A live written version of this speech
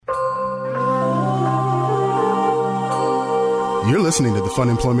You're listening to the Fun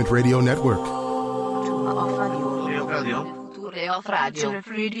Employment Radio Network. The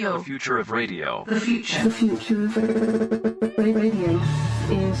future of radio. The future of radio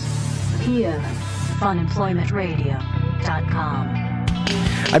is here. FunEmploymentRadio.com.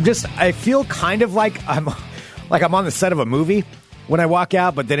 I feel kind of like I'm on the set of a movie when I walk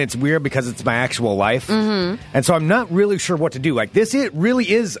out, but then it's weird because it's my actual life. Mm-hmm. And so I'm not really sure what to do. Like this, it really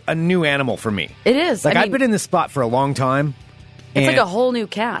is a new animal for me. It is. Like I've been in this spot for a long time. It's like a whole new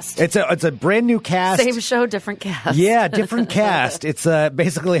cast. It's a brand new cast. Same show, different cast. Yeah, different cast. It's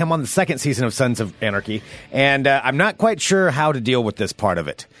basically I'm on the second season of Sons of Anarchy, and I'm not quite sure how to deal with this part of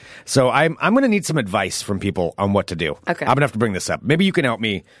it. So I'm going to need some advice from people on what to do. Okay. I'm going to have to bring this up. Maybe you can help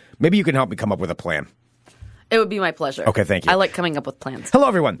me. Maybe you can help me come up with a plan. It would be my pleasure. Okay, thank you. I like coming up with plans. Hello,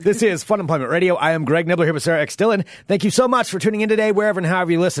 everyone. This is Fun Employment Radio. I am Greg Nibbler here with Sarah X. Dillon. Thank you so much for tuning in today, wherever and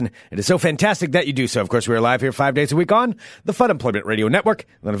however you listen. It is so fantastic that you do so. Of course, we are live here 5 days a week on the Fun Employment Radio Network,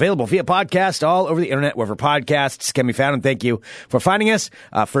 and then available via podcast all over the internet, wherever podcasts can be found. And thank you for finding us.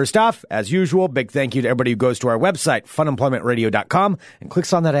 First off, as usual, big thank you to everybody who goes to our website, funemploymentradio.com, and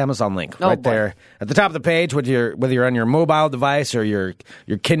clicks on that Amazon link there at the top of the page, whether you're on your mobile device or your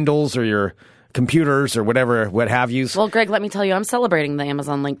Kindles or your computers or whatever, what have you. Well, Greg, let me tell you, I'm celebrating the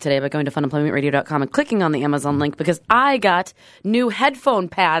Amazon link today by going to funemploymentradio.com and clicking on the Amazon link because I got new headphone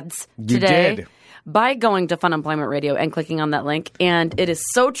pads today. You did. By going to Fun Employment Radio and clicking on that link. And it is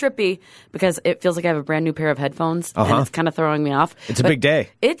so trippy because it feels like I have a brand new pair of headphones and it's kind of throwing me off. It's a big day.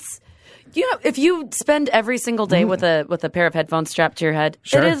 It's, if you spend every single day with a pair of headphones strapped to your head,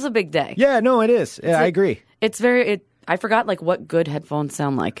 Sure. it is a big day. Yeah, no, it is. Yeah, I agree. I forgot what good headphones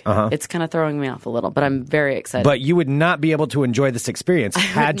sound like. It's kind of throwing me off a little, but I'm very excited. But you would not be able to enjoy this experience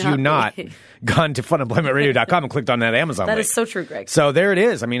had you not gone to funemploymentradio.com and clicked on that Amazon link. That is so true, Greg. So there it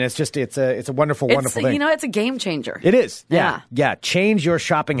is. I mean, it's a wonderful thing. It's a game changer. It is. Yeah. Change your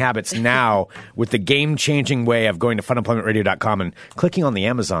shopping habits now with the game-changing way of going to funemploymentradio.com and clicking on the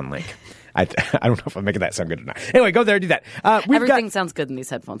Amazon link. I don't know if I'm making that sound good or not. Anyway, go there, do that. Everything sounds good in these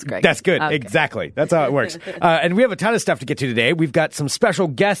headphones, Greg. That's good. Okay. Exactly. That's how it works. And we have a ton of stuff to get to today. We've got some special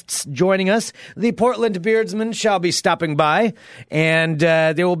guests joining us. The Portland Beardsmen shall be stopping by, and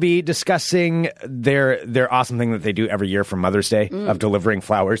they will be discussing their awesome thing that they do every year for Mother's Day of delivering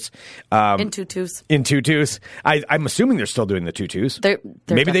flowers. In tutus. I'm assuming they're still doing the tutus. They're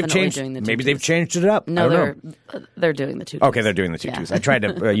maybe they've definitely changed. doing the tutus. Maybe they've changed it up. No, I don't know. They're doing the tutus. Okay, they're doing the tutus. Yeah. I tried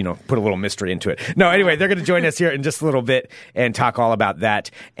to, put a little mystery into it. No, anyway, they're going to join us here in just a little bit and talk all about that.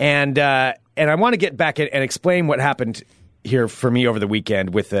 And I want to get back and explain what happened here for me over the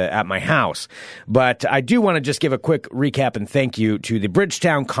weekend with at my house. But I do want to just give a quick recap and thank you to the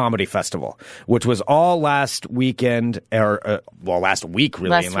Bridgetown Comedy Festival, which was all last weekend, last week,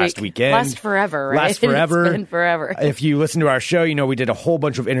 really, last weekend. Last forever, right? Last forever. It's been forever. If you listen to our show, we did a whole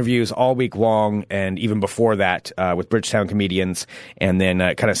bunch of interviews all week long, and even before that with Bridgetown comedians, and then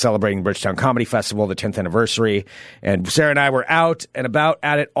kind of celebrating Bridgetown Comedy Festival, the 10th anniversary. And Sarah and I were out and about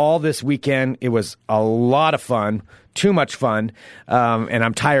at it all this weekend. It was a lot of fun. Too much fun, and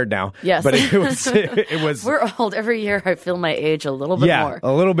I'm tired now. Yes, but it was. We're old. Every year, I feel my age a little bit more.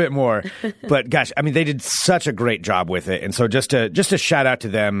 A little bit more. But gosh, I mean, they did such a great job with it, and so just a shout out to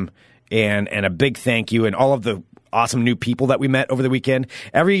them, and a big thank you, and all of the awesome new people that we met over the weekend.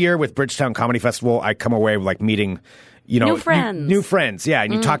 Every year with Bridgetown Comedy Festival, I come away with new friends. New friends, yeah.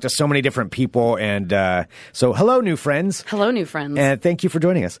 And you talk to so many different people. And so hello, new friends. Hello, new friends. And thank you for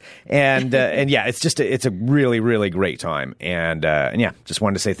joining us. And yeah, it's a really, really great time. And yeah, just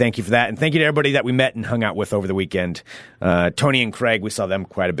wanted to say thank you for that. And thank you to everybody that we met and hung out with over the weekend. Tony and Craig, we saw them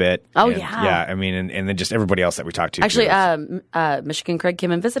quite a bit. Oh, and, yeah. Yeah, I mean, and then just everybody else that we talked to. Actually, Michigan Craig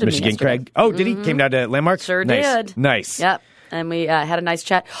came and visited me yesterday. Craig. Oh, did he? Came down to Landmark? Sure did. Nice. Yep. And we had a nice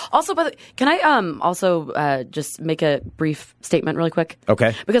chat. Also, can I also just make a brief statement really quick?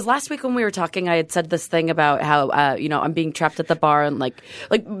 Okay. Because last week when we were talking, I had said this thing about how, I'm being trapped at the bar and like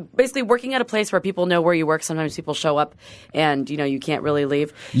basically working at a place where people know where you work. Sometimes people show up and, you can't really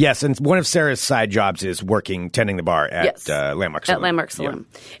leave. Yes, and one of Sarah's side jobs is tending the bar at Landmark Saloon. At Landmark Saloon.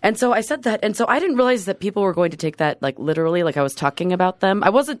 Yeah. And so I said that. And so I didn't realize that people were going to take that literally, I was talking about them. I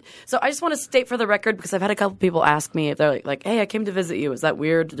wasn't. So I just want to state for the record, because I've had a couple people ask me if they're like, hey, I came to visit you. Is that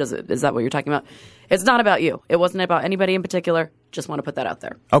weird? Is that what you're talking about? It's not about you. It wasn't about anybody in particular. Just want to put that out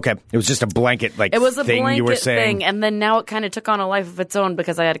there. Okay. It was just a blanket It was a thing blanket you were saying. thing, and then now it kind of took on a life of its own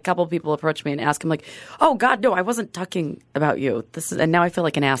because I had a couple people approach me and ask him like, "Oh God, no, I wasn't talking about you." And now I feel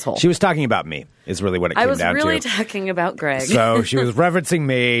like an asshole. She was talking about me, is really what it came down to. I was really talking about Greg. So she was referencing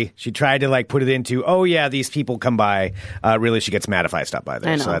me. She tried to like put it into, oh yeah, these people come by. Really, she gets mad if I stop by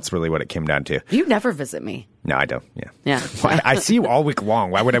there. I know. So that's really what it came down to. You never visit me. No, I don't. Yeah. Yeah. I see you all week long.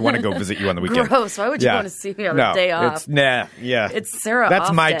 Why would I want to go visit you on the weekend? Gross. Why would you want to see me on the day off? Yeah. It's Sarah That's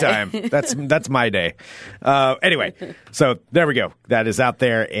off my day. time. That's my day. Anyway, so there we go. That is out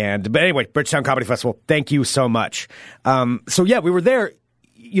there. But anyway, Bridgetown Comedy Festival, thank you so much. So yeah, we were there.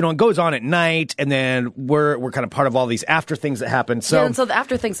 You know, it goes on at night, and then we're kind of part of all these after things that happen. So, yeah, and so the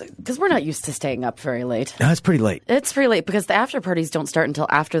after things, because we're not used to staying up very late. No, it's pretty late. It's pretty late because the after parties don't start until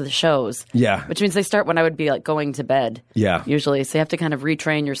after the shows. Yeah. Which means they start when I would be like going to bed. Yeah. Usually. So you have to kind of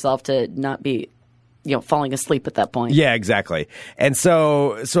retrain yourself to not be, falling asleep at that point. Yeah, exactly. And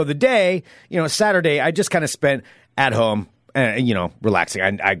so the day, Saturday, I just kind of spent at home. Relaxing.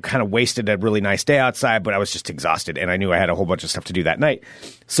 I kind of wasted a really nice day outside, but I was just exhausted, and I knew I had a whole bunch of stuff to do that night.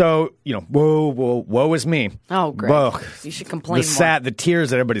 So, woe is me. Oh, great. Whoa. You should complain The tears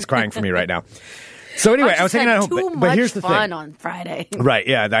that everybody's crying for me right now. So anyway, I was hanging out at home, but here's the thing. Too much fun on Friday. Right,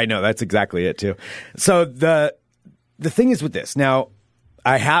 yeah, I know. That's exactly it, too. So the thing is with this. Now,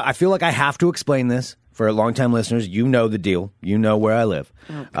 I feel like I have to explain this. For long-time listeners, you know the deal. You know where I live.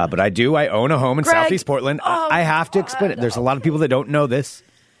 But I own a home in Southeast Portland. I have to explain it. There's a lot of people that don't know this.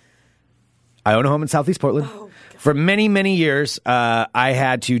 I own a home in Southeast Portland. For many, many years, I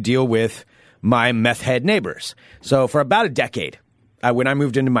had to deal with my meth head neighbors. So for about a decade, when I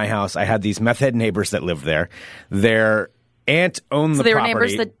moved into my house, I had these meth head neighbors that lived there. Their aunt owned the property. So they were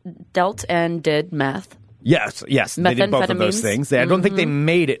neighbors that dealt and did meth? Yes. They did both of those things. I don't think they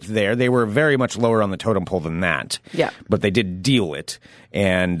made it there. They were very much lower on the totem pole than that. Yeah. But they did deal it.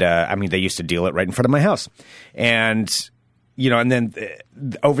 And, they used to deal it right in front of my house. And, and then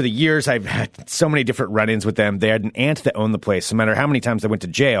over the years, I've had so many different run-ins with them. They had an aunt that owned the place. No matter how many times they went to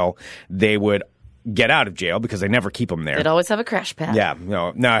jail, they would get out of jail because they never keep them there. They'd always have a crash pad. Yeah.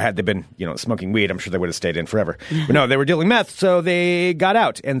 Had they been, smoking weed, I'm sure they would have stayed in forever. But no, they were dealing meth, so they got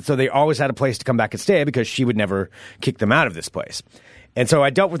out. And so they always had a place to come back and stay because she would never kick them out of this place. And so I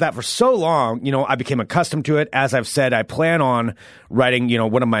dealt with that for so long, I became accustomed to it. As I've said, I plan on writing,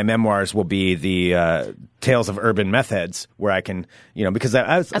 one of my memoirs will be the Tales of Urban Meth Heads, where I can, because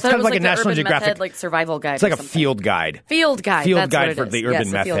it's kind of like a National Geographic. Meth Head, survival guide. It's like a field guide. Field guide. Field That's guide what for it is. the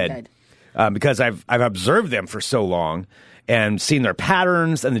urban meth head. Guide. Because I've observed them for so long and seen their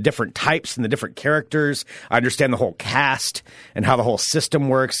patterns and the different types and the different characters. I understand the whole cast and how the whole system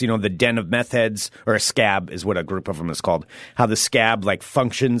works. The den of meth heads, or a scab is what a group of them is called. How the scab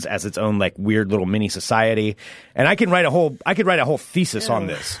functions as its own weird little mini society. And I could write a whole thesis on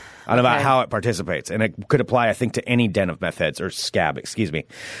this. About how it participates. And it could apply, I think, to any den of meth heads, or scab, excuse me.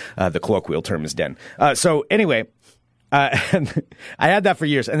 The colloquial term is den. So anyway, I had that for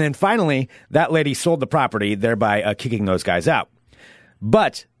years. And then finally, that lady sold the property, thereby kicking those guys out.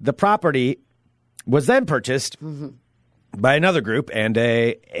 But the property was then purchased by another group, and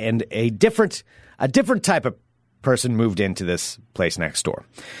a different type of person moved into this place next door.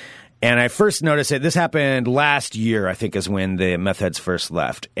 And I first noticed it. This happened last year, I think, is when the meth heads first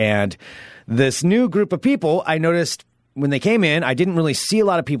left. And this new group of people, I noticed when they came in, I didn't really see a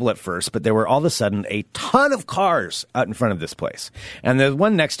lot of people at first, but there were all of a sudden a ton of cars out in front of this place. And the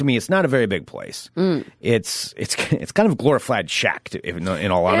one next to me, it's not a very big place. It's kind of a glorified shack, in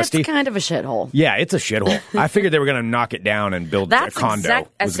all honesty. It's kind of a shithole. Yeah, it's a shithole. I figured they were going to knock it down and build a condo.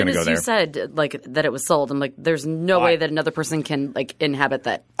 As soon as you said that it was sold, I'm like, there's no way that another person can inhabit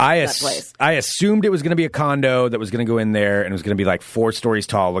that place. I assumed it was going to be a condo that was going to go in there, and it was going to be 4 stories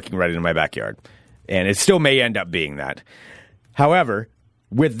tall, looking right into my backyard. And it still may end up being that. However,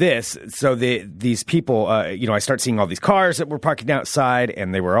 with this, so these people, I start seeing all these cars that were parking outside,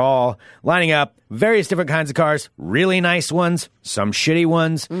 and they were all lining up, various different kinds of cars, really nice ones, some shitty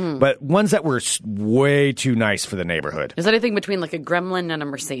ones, but ones that were way too nice for the neighborhood. Is that anything between a Gremlin and a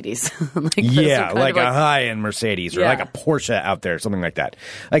Mercedes? Yeah, like a high-end Mercedes, or like a Porsche out there, something like that.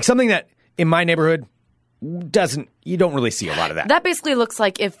 Something that, in my neighborhood, you don't really see a lot of that. That basically looks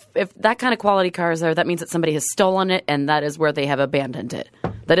like if that kind of quality car is there, that means that somebody has stolen it, and that is where they have abandoned it.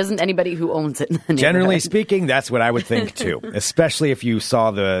 That isn't anybody who owns it in the Generally speaking, that's what I would think too, especially if you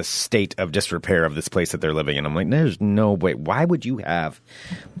saw the state of disrepair of this place that they're living in. I'm like, there's no way. Why would you have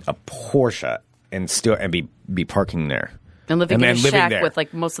a Porsche and be parking there? And living in a shack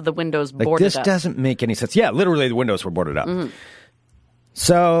with most of the windows boarded up. This doesn't make any sense. Yeah, literally the windows were boarded up.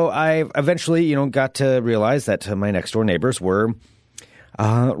 So I eventually, got to realize that my next door neighbors were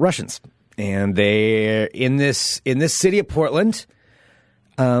Russians, and they in this city of Portland.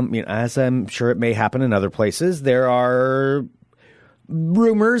 As I'm sure it may happen in other places, there are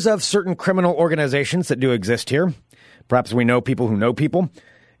rumors of certain criminal organizations that do exist here. Perhaps we know people who know people,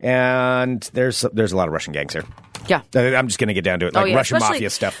 and there's a lot of Russian gangs here. Yeah, I'm just going to get down to it, like Russian especially mafia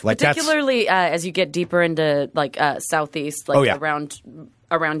stuff. Like particularly as you get deeper into southeast,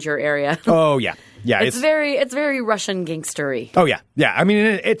 around your area. Oh yeah, yeah. It's very Russian gangstery. Oh yeah, yeah. I mean,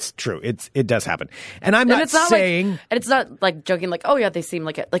 it's true. It does happen, and I'm not saying, and it's not like joking. Like, oh yeah, they seem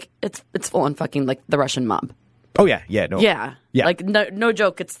like it. Like it's full on fucking like the Russian mob. Oh yeah, yeah, no, yeah. Like no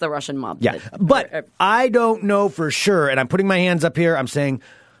joke. It's the Russian mob. Yeah, but I don't know for sure, and I'm putting my hands up here. I'm saying,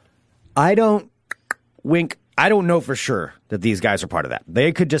 I don't know for sure that these guys are part of that.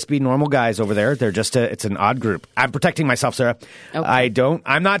 They could just be normal guys over there. They're just it's an odd group. I'm protecting myself, Sarah. Okay.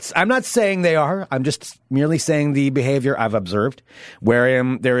 I'm not saying they are. I'm just merely saying the behavior I've observed,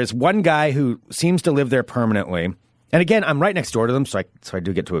 where there is one guy who seems to live there permanently. And again, I'm right next door to them, so I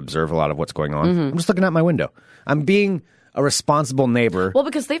do get to observe a lot of what's going on. I'm just looking out my window. I'm being a responsible neighbor. Well,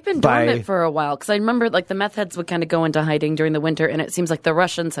 because they've been dormant for a while. Because I remember, like, the meth heads would kind of go into hiding during the winter, and it seems like the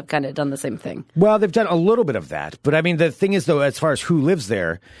Russians have kind of done the same thing. Well, they've done a little bit of that. But, I mean, the thing is, though, as far as who lives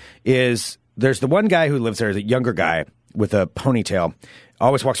there, is there's the one guy who lives there, a younger guy with a ponytail,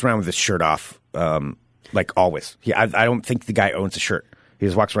 always walks around with his shirt off, like always. I don't think the guy owns a shirt. He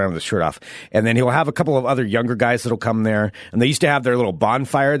just walks around with his shirt off. And then he'll have a couple of other younger guys that'll come there. And they used to have their little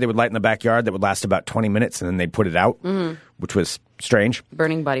bonfire they would light in the backyard that would last about 20 minutes, and then they'd put it out, which was strange.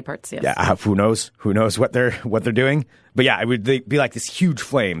 Burning body parts, yes. Yeah, who knows? Who knows what they're doing? But yeah, it would be like this huge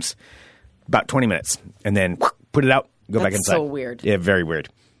flames, about 20 minutes, and then put it out, go back inside. That's so weird. Yeah, very weird.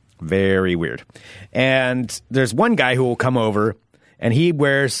 Very weird. And there's one guy who will come over, and he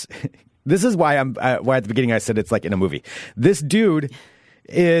wears... This is why why at the beginning I said it's like in a movie. This dude...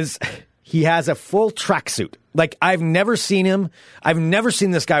 he has a full tracksuit. Like, I've never seen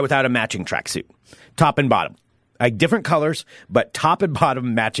this guy without a matching tracksuit, top and bottom. Like, different colors, but top and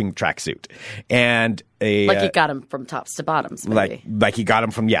bottom matching tracksuit. And he got him from tops to bottoms, maybe. Like he got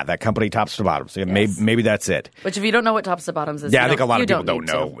him from, that company, Tops to Bottoms. Yeah, yes. maybe that's it. Which, if you don't know what Tops to Bottoms is, I think a lot of people don't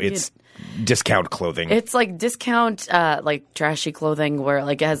know. It's discount clothing. It's like discount, like trashy clothing where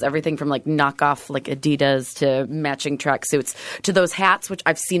like it has everything from like knockoff like Adidas to matching tracksuits to those hats, which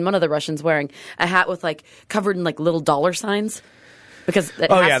I've seen one of the Russians wearing, a hat with like covered in like little dollar signs. Because it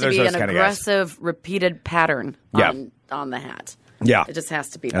has to be an aggressive, repeated pattern on the hat. Yeah, it just has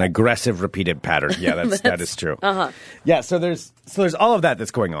to be an aggressive, repeated pattern. Yeah, that is true. Yeah, so there's all of that that's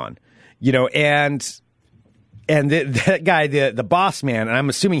going on, and that guy, the boss man, and I'm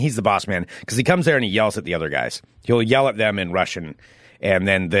assuming he's the boss man because he comes there and he yells at the other guys. He'll yell at them in Russian. And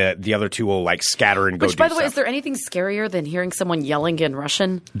then the other two will like scatter and go. Which, by the way, is there anything scarier than hearing someone yelling in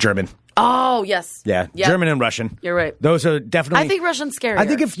Russian? German. Oh, yes. Yeah, yep. German and Russian. You're right. Those are definitely... I think Russian's scarier. I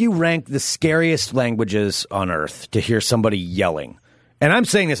think if you rank the scariest languages on earth to hear somebody yelling, and I'm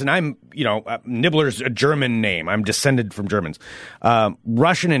saying this, and I'm, Nibbler's a German name. I'm descended from Germans.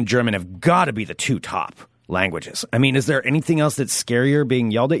 Russian and German have got to be the two top languages. I mean, is there anything else that's scarier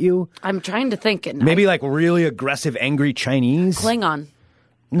being yelled at you? I'm trying to think. Maybe like really aggressive, angry Chinese? Klingon.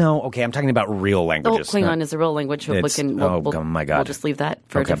 No, okay, I'm talking about real languages. Oh, Klingon is a real language. My God. We'll just leave that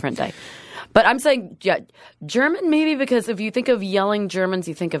for a different day. But I'm saying, German maybe because if you think of yelling Germans,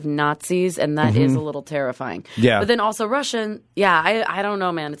 you think of Nazis, and that is a little terrifying. Yeah. But then also Russian, I don't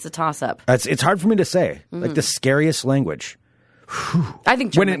know, man. It's a toss-up. It's hard for me to say. Like the scariest language. I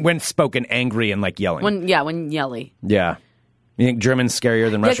think German. When spoken angry and like yelling. When yelly. Yeah. You think German's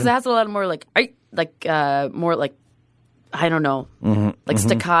scarier than Russian? Yeah, because it has a lot more more like, I don't know, like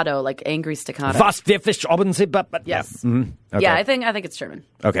staccato, like angry staccato. Was wir oben sind, but yes, yeah. Okay. Yeah, I think it's German.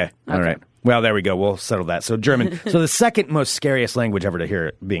 Okay, all right. Well, there we go. We'll settle that. So German. So the second most scariest language ever to hear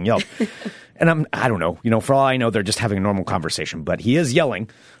it being yelled. And I don't know. For all I know, they're just having a normal conversation. But he is yelling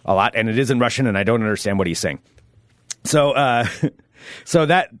a lot, and it is in Russian, and I don't understand what he's saying. So, so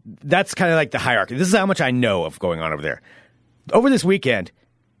that's kind of like the hierarchy. This is how much I know of going on over there. Over this weekend,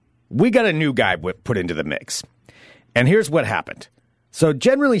 we got a new guy put into the mix. And here's what happened. So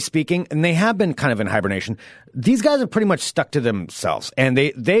generally speaking, and they have been kind of in hibernation, these guys are pretty much stuck to themselves. And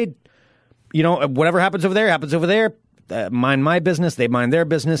they whatever happens over there. Mind my business. They mind their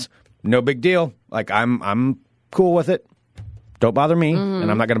business. No big deal. Like, I'm cool with it. Don't bother me,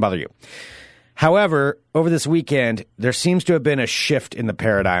 and I'm not going to bother you. However, over this weekend, there seems to have been a shift in the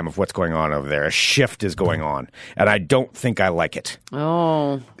paradigm of what's going on over there. A shift is going on, and I don't think I like it.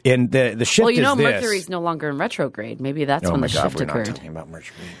 Oh. And the shift is Well, this. Mercury's no longer in retrograde. Maybe that's when the shift we're occurred. not talking about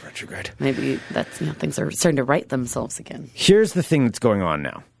Mercury in retrograde. Maybe that's, things are starting to right themselves again. Here's the thing that's going on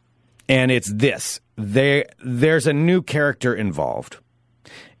now, and it's this. There's a new character involved,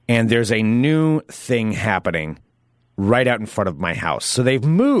 and there's a new thing happening right out in front of my house. So they've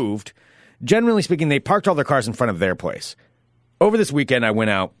moved. Generally speaking, they parked all their cars in front of their place. Over this weekend, I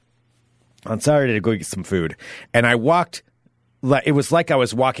went out on Saturday to go get some food, and I walked. It was like I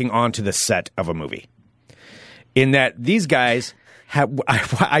was walking onto the set of a movie. In that these guys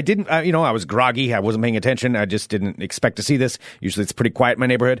I didn't. I was groggy. I wasn't paying attention. I just didn't expect to see this. Usually, it's pretty quiet in my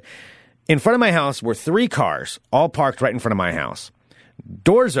neighborhood. In front of my house were 3 cars, all parked right in front of my house.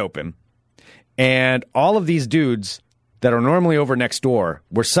 Doors open, and all of these dudes that are normally over next door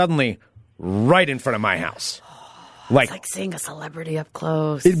were suddenly right in front of my house. It's like seeing a celebrity up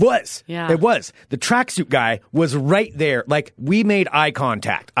close. It was. Yeah. It was. The tracksuit guy was right there. Like, we made eye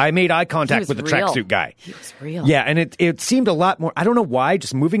contact. I made eye contact with the tracksuit guy. He was real. Yeah, and it seemed a lot more, I don't know why,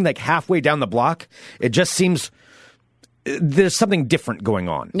 just moving like halfway down the block, it just seems there's something different going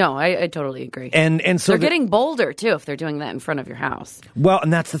on. No, I totally agree. And so they're getting bolder, too, if they're doing that in front of your house. Well,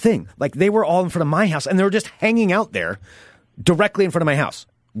 and that's the thing. Like, they were all in front of my house, and they were just hanging out there directly in front of my house.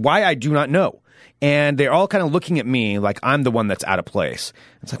 Why, I do not know. And they're all kind of looking at me like I'm the one that's out of place.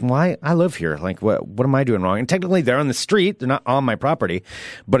 It's like, why? I live here. Like, what am I doing wrong? And technically, they're on the street. They're not on my property.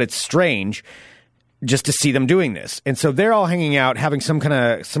 But it's strange just to see them doing this. And so they're all hanging out, having some kind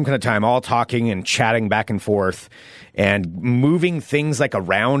of time, all talking and chatting back and forth and moving things like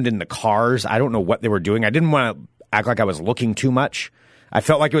around in the cars. I don't know what they were doing. I didn't want to act like I was looking too much. I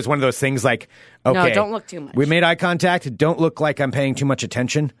felt like it was one of those things like, okay, no, don't look too much. We made eye contact. Don't look like I'm paying too much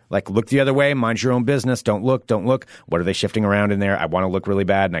attention. Like, look the other way. Mind your own business. Don't look. What are they shifting around in there? I want to look really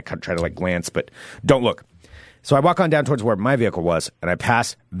bad, and I try to like glance, but don't look. So I walk on down towards where my vehicle was, and I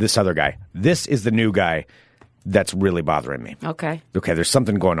pass this other guy. This is the new guy that's really bothering me. Okay, there's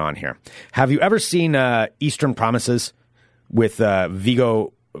something going on here. Have you ever seen Eastern Promises with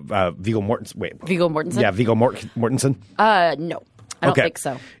Viggo Mortensen? Wait, Viggo Mortensen? Yeah, Viggo Mortensen. No. I don't think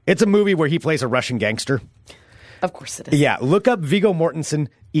so. It's a movie where he plays a Russian gangster. Of course it is. Yeah, look up Viggo Mortensen,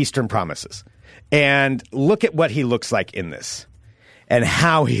 Eastern Promises, and look at what he looks like in this and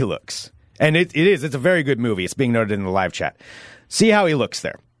how he looks. And it's a very good movie. It's being noted in the live chat. See how he looks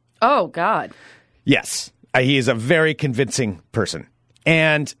there. Oh, God. Yes, he is a very convincing person.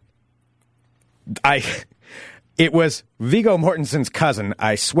 And it was Viggo Mortensen's cousin,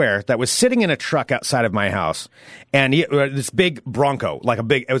 I swear, that was sitting in a truck outside of my house, and this big Bronco,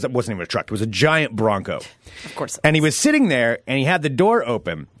 it wasn't even a truck, it was a giant Bronco. Of course. And he was sitting there, and he had the door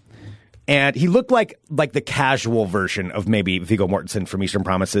open, and he looked like the casual version of maybe Viggo Mortensen from Eastern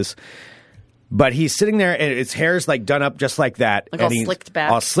Promises. But he's sitting there, and his hair's like done up just like that. Like and all slicked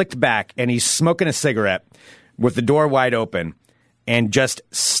back. All slicked back, and he's smoking a cigarette with the door wide open and just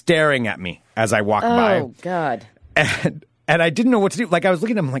staring at me as I walk by. Oh, God. And I didn't know what to do. Like, I was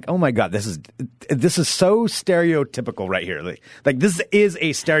looking at him like, oh my God, this is so stereotypical right here. Like this is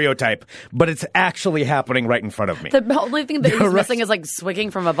a stereotype, but it's actually happening right in front of me. The only thing that he's missing is like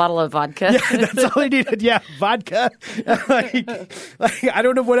swigging from a bottle of vodka. Yeah, that's all he needed. Yeah, vodka. like, I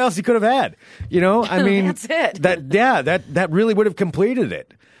don't know what else he could have had. I mean, that's it. That really would have completed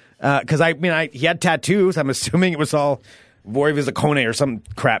it. Because he had tattoos. I'm assuming it was all Voivizakone or some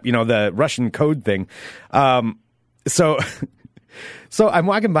crap. The Russian code thing. So I'm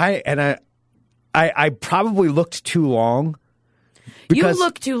walking by, and I probably looked too long. You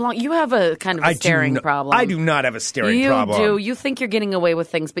look too long. You have a kind of a staring problem. I do not have a staring problem. You do. You think you're getting away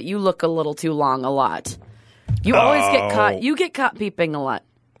with things, but you look a little too long a lot. You always get caught. You get caught peeping a lot.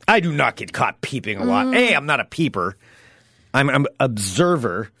 I do not get caught peeping a lot. Hey, I'm not a peeper. I'm an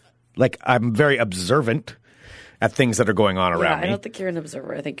observer. Like, I'm very observant at things that are going on around me. I don't think you're an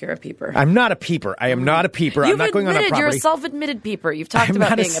observer. I think you're a peeper. I'm not a peeper. I am not a peeper. I'm not going on a property. You're a self-admitted peeper. You've talked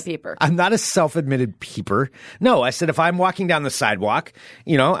about being a peeper. I'm not a self-admitted peeper. No, I said if I'm walking down the sidewalk,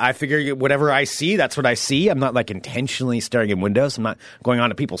 I figure whatever I see, that's what I see. I'm not like intentionally staring in windows. I'm not going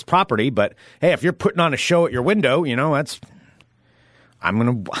onto people's property. But hey, if you're putting on a show at your window, that's I'm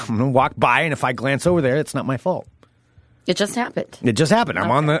gonna walk by, and if I glance over there, it's not my fault. It just happened.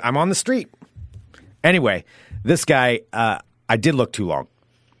 Okay. I'm on the street. Anyway, this guy, I did look too long,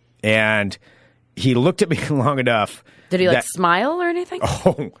 and he looked at me long enough. Did he smile or anything?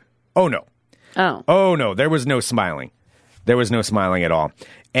 Oh no. Oh. Oh no. There was no smiling. There was no smiling at all.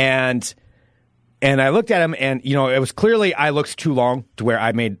 And And I looked at him, and, it was clearly I looked too long to where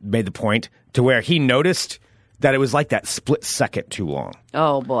I made the point to where he noticed that it was like that split second too long.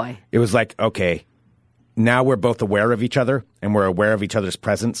 Oh, boy. It was like, okay, now we're both aware of each other, and we're aware of each other's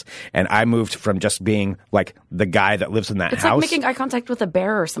presence, and I moved from just being like the guy that lives in that It's house. like making eye contact with a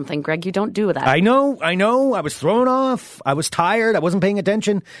bear or something, Greg. You don't do that. I know. I was thrown off. I was tired. I wasn't paying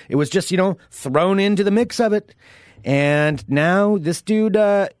attention. It was just, thrown into the mix of it. And now this dude,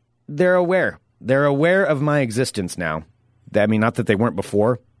 they're aware. They're aware of my existence now. I mean, not that they weren't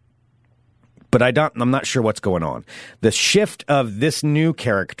before, but I'm not sure what's going on. The shift of this new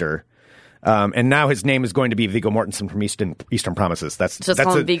character, and now his name is going to be Viggo Mortensen from Eastern Promises. That's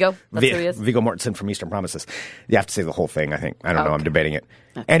call him Viggo? That's who he is? Viggo Mortensen from Eastern Promises. You have to say the whole thing, I think. I don't know. Okay. I'm debating it.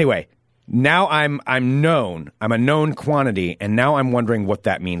 Okay. Anyway, now I'm known. I'm a known quantity, and now I'm wondering what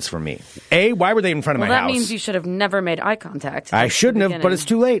that means for me. A, why were they in front of my house? That means you should have never made eye contact. I shouldn't have, but it's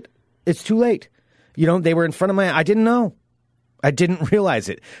too late. It's too late. They were in front of I didn't know. I didn't realize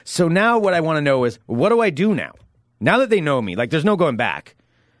it. So now what I want to know is, what do I do now? Now that they know me, there's no going back.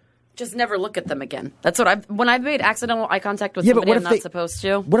 Just never look at them again. That's what when I've made accidental eye contact with somebody I'm not supposed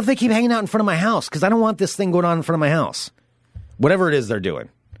to. What if they keep hanging out in front of my house? Because I don't want this thing going on in front of my house. Whatever it is they're doing.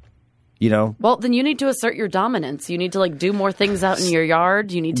 Well, then you need to assert your dominance. You need to do more things out in your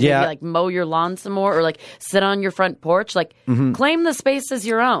yard. You need to maybe mow your lawn some more, or sit on your front porch. Claim the space as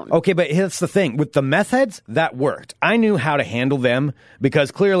your own. Okay, but here's the thing. With the meth heads, that worked. I knew how to handle them because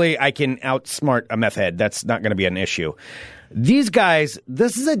clearly I can outsmart a meth head. That's not going to be an issue. These guys,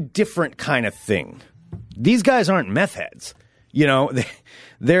 this is a different kind of thing. These guys aren't meth heads.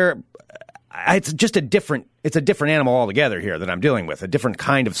 It's just a different animal altogether here that I'm dealing with, a different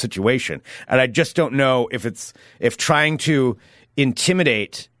kind of situation. And I just don't know if trying to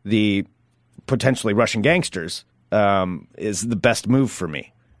intimidate the potentially Russian gangsters is the best move for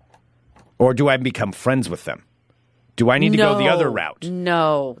me. Or do I become friends with them? Do I need to go the other route?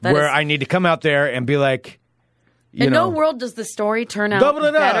 No. I need to come out there and be like, in no world does the story turn out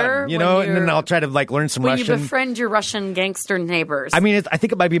better. And then I'll try to learn some Russian. When you befriend your Russian gangster neighbors. I mean, I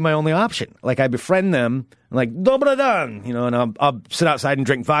think it might be my only option. I befriend them, Dobro dan, and I'll sit outside and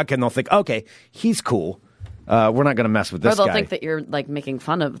drink vodka, and they'll think, okay, he's cool. We're not going to mess with this guy. Or they'll think that you're making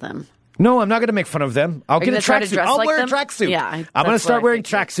fun of them. No, I'm not going to make fun of them. I'll get a tracksuit. I'll wear a tracksuit. Yeah, I'm going to start wearing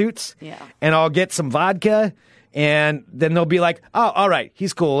tracksuits. Yeah. And I'll get some vodka, and then they'll be like, oh, all right,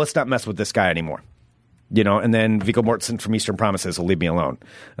 he's cool. Let's not mess with this guy anymore. And then Viggo Mortensen from Eastern Promises will leave me alone,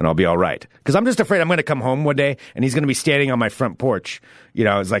 and I'll be all right. Because I'm just afraid I'm going to come home one day, and he's going to be standing on my front porch.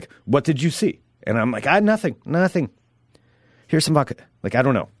 It's like, what did you see? And I'm like, nothing. Here's some vodka. I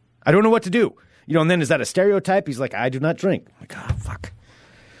don't know. I don't know what to do. And then is that a stereotype? He's like, I do not drink. I'm like, oh, fuck.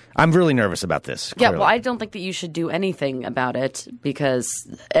 I'm really nervous about this. Yeah, well, I don't think that you should do anything about it, because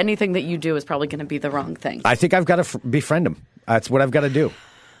anything that you do is probably going to be the wrong thing. I think I've got to befriend them. That's what I've got to do.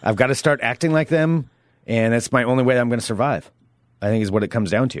 I've got to start acting like them. And it's my only way I'm going to survive, I think, is what it comes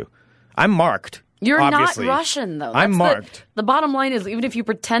down to. I'm marked. You're obviously. Not Russian, though. I'm marked. The bottom line is, even if you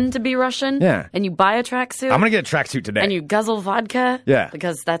pretend to be Russian and you buy a tracksuit. I'm going to get a tracksuit today. And you guzzle vodka. Yeah.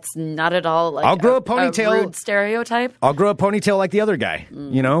 Because that's not at all I'll grow a ponytail. A rude stereotype. I'll grow a ponytail like the other guy,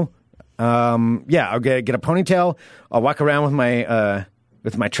 I'll get a ponytail. I'll walk around with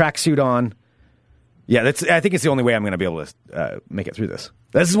my tracksuit on. Yeah, I think it's the only way I'm going to be able to make it through this.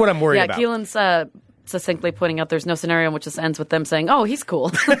 This is what I'm worried about. Yeah, Keelan's succinctly pointing out there's no scenario in which this ends with them saying, oh, he's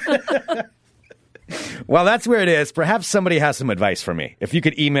cool. Well, that's where it is. Perhaps somebody has some advice for me. If you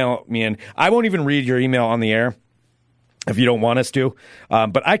could email me in. I won't even read your email on the air if you don't want us to.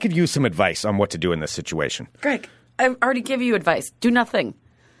 But I could use some advice on what to do in this situation. Greg, I already give you advice. Do nothing.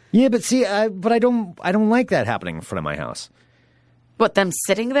 Yeah, but see, I don't like that happening in front of my house. What, them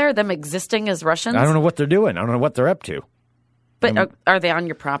sitting there? Them existing as Russians? I don't know what they're doing. I don't know what they're up to. But are they on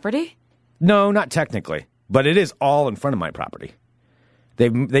your property? No, not technically. But it is all in front of my property.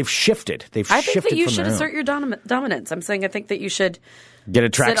 They've shifted. I think that you should assert your dominance. I'm saying I think that you should get a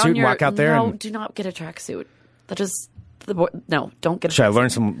tracksuit and walk out there. No, do not get a tracksuit. That is no. Don't get a tracksuit. Should I learn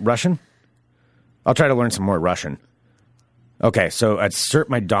some Russian? I'll try to learn some more Russian. Okay, so assert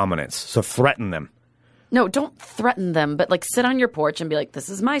my dominance. So threaten them. No, don't threaten them, but sit on your porch and be like, this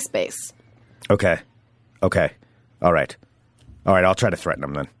is my space. Okay. All right. I'll try to threaten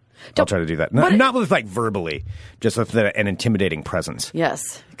them then. I'll try to do that. Not with verbally, just with an intimidating presence.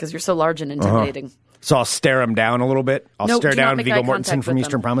 Yes, because you're so large and intimidating. So I'll stare them down a little bit. I'll stare down Viggo Mortensen from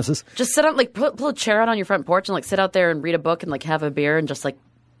Eastern Promises. Just sit on, pull a chair out on your front porch and sit out there and read a book and have a beer and just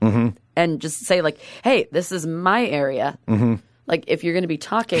and just say hey, this is my area. Mm-hmm. If you're going to be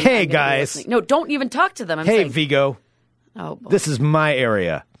talking, hey guys, no, don't even talk to them. Hey Viggo, oh boy. This is my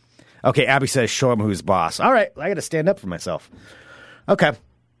area. Okay, Abby says, show him who's boss. All right, I got to stand up for myself. Okay.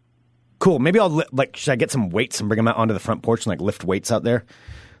 Cool. Maybe I'll, should I get some weights and bring them out onto the front porch and, lift weights out there?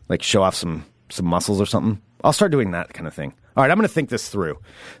 Show off some muscles or something? I'll start doing that kind of thing. All right, I'm going to think this through.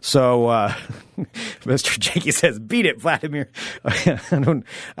 So, Mr. Jakey says, beat it, Vladimir. I don't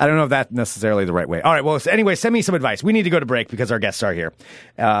know if that's necessarily the right way. All right, well, anyway, send me some advice. We need to go to break because our guests are here.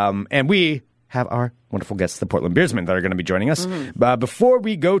 And we have our wonderful guests, the Portland Beardsmen, that are going to be joining us. Before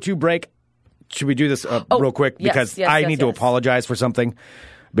we go to break, should we do this real quick? Because I need to apologize for something.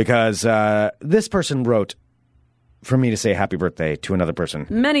 Because this person wrote for me to say happy birthday to another person.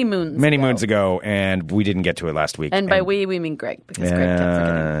 Many moons ago, and we didn't get to it last week. And by we mean Greg, because Greg kept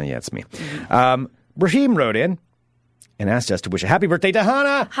forgetting. Yeah, it's me. Raheem wrote in and asked us to wish a happy birthday to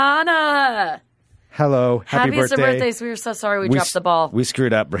Hannah. Hannah! Hello, happy birthday. Birthdays. We were so sorry we dropped the ball. We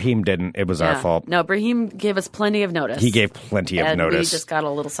screwed up. Brahim didn't. It was our fault. No, Brahim gave us plenty of notice. He gave plenty of notice. And we just got a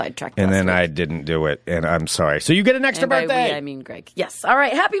little sidetracked and then week. I didn't do it, and I'm sorry. So you get an extra birthday. By we, I mean Greg. Yes. All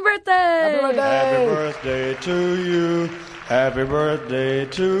right, happy birthday. Happy birthday. Happy birthday to you. Happy birthday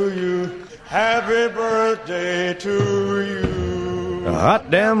to you. Happy birthday to you. Hot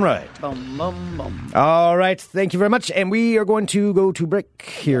damn right. Boom, boom, boom. All right. Thank you very much. And we are going to go to break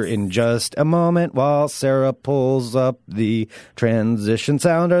here in just a moment while Sarah pulls up the transition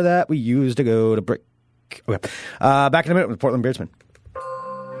sounder that we use to go to break. Okay. Back in a minute with Portland Beardsmen.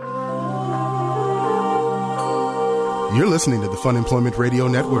 You're listening to the Fun Employment Radio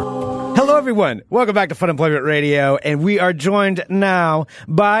Network. Hello, everyone. Welcome back to Fun Employment Radio. And we are joined now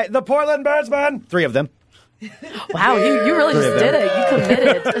by the Portland Beardsmen. 3 of them. Wow, you really just did it. You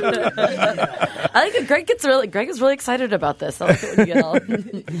committed. I think Greg is really excited about this. I like it when you yell.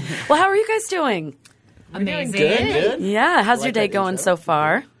 Well, how are you guys doing? Amazing. Good. Yeah, how's your day going so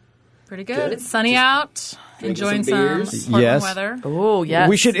far? Pretty good. It's sunny out. Enjoying some beers. Portland weather. Oh, yes.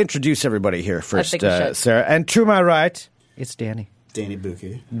 We should introduce everybody here first, think we should. Sarah. And to my right, it's Danny. Danny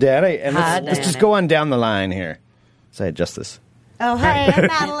Buki. Danny. And Hi, let's just Danny. go on down the line here. So I adjust this. Oh, hi, I'm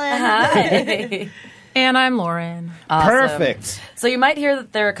Madeline. Hi. And I'm Lauren. Awesome. Perfect. So you might hear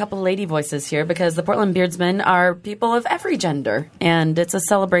that there are a couple lady voices here because the Portland Beardsmen are people of every gender. And it's a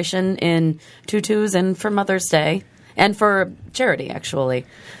celebration in tutus and for Mother's Day and for charity, actually.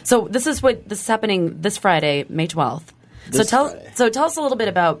 So this is happening this Friday, May 12th. So tell us a little bit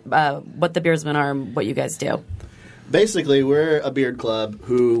about what the Beardsmen are and what you guys do. Basically, we're a beard club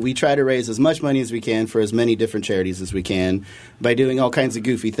who we try to raise as much money as we can for as many different charities as we can by doing all kinds of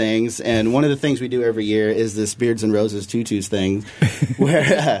goofy things. And one of the things we do every year is this Beards and Roses Tutus thing,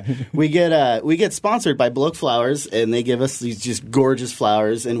 where we get sponsored by Bloke Flowers, and they give us these just gorgeous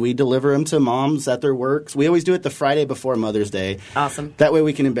flowers, and we deliver them to moms at their works. We always do it the Friday before Mother's Day. Awesome. That way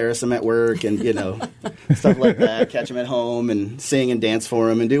we can embarrass them at work and, stuff like that, catch them at home and sing and dance for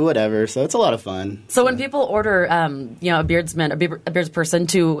them and do whatever. So it's a lot of fun. So when people order, a beardsman, a beards person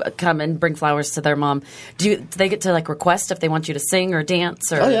to come and bring flowers to their mom, do they get to request if they want you to sing or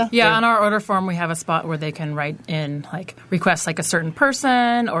dance? Or Oh, yeah. Yeah, on our order form, we have a spot where they can write in, request, a certain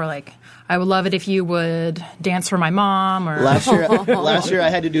person or, I would love it if you would dance for my mom. Or Last year I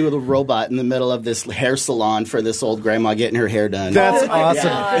had to do with a robot in the middle of this hair salon for this old grandma getting her hair done. That's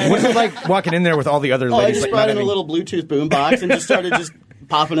awesome. What's it like walking in there with all the other I ladies? just brought in a little Bluetooth boombox and just started just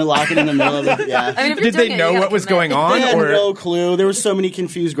popping and locking in the middle of it. Yeah. I mean, if you're Did they doing it, know you gotta what was commit. going on? They had Or no clue. There were so many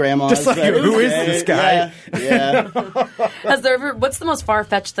confused grandmas. Just like, but it was who is great. this guy? Yeah. What's the most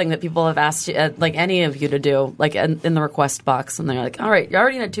far-fetched thing that people have asked you, any of you to do, in the request box? And they're like, all right, you're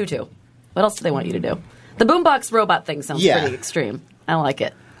already in a tutu. What else do they want you to do? The boombox robot thing sounds pretty extreme. I like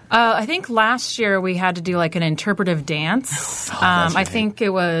it. I think last year we had to do an interpretive dance. I think it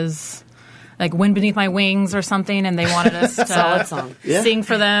was Wind Beneath My Wings or something, and they wanted us Solid song. to sing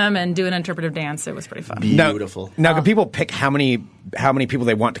for them and do an interpretive dance. It was pretty fun. Beautiful. Now, can people pick how many people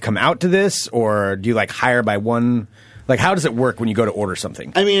they want to come out to this, or do you hire by one? How does it work when you go to order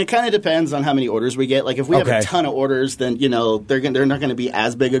something? I mean, it kind of depends on how many orders we get. If we have a ton of orders, then they're not going to be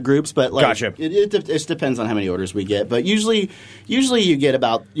as big of groups. But Gotcha. it just depends on how many orders we get. But usually you get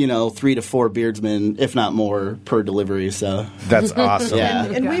about 3 to 4 beardsmen, if not more, per delivery. So That's awesome. yeah.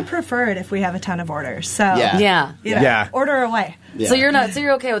 And we prefer it if we have a ton of orders. So Yeah. Yeah. order away. Yeah. So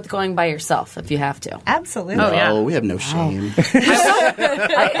you're okay with going by yourself if you have to. Absolutely. Oh, yeah. we have no shame.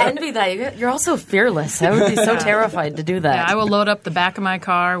 I envy that. You're also fearless. I would be so terrified excited to do that. Yeah, I will load up the back of my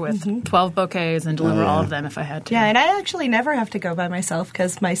car with 12 bouquets and deliver all of them if I had to. Yeah, and I actually never have to go by myself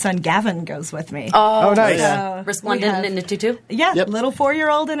because my son Gavin goes with me. Oh, nice. So Resplendent in a tutu? Yeah, Yep. little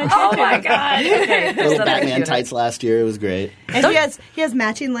 4-year-old in a tutu. Oh, my God. Okay. Little Batman tights last year. It was great. And he has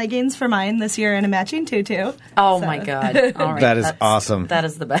matching leggings for mine this year and a matching tutu. Oh, So- my God. All right. That is awesome. That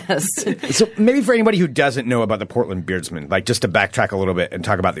is the best. So maybe for anybody who doesn't know about the Portland Beardsmen, like just to backtrack a little bit and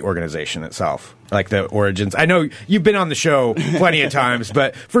talk about the organization itself, like the origins. I know you've been on the show plenty of times,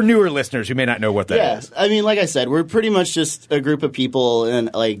 but for newer listeners who may not know what that is. I mean, like I said, we're pretty much just a group of people and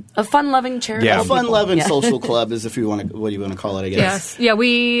like A fun-loving charity. Yeah. a fun-loving Yeah. social club is if you want to, what you want to call it, I guess. Yes. Yeah,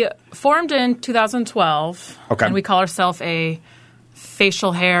 we formed in 2012. Okay. And we call ourselves a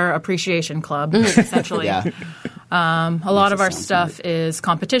facial hair appreciation club, essentially. Yeah. A lot of our stuff is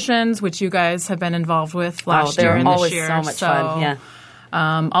competitions, which you guys have been involved with last they're year and always this year. so much fun.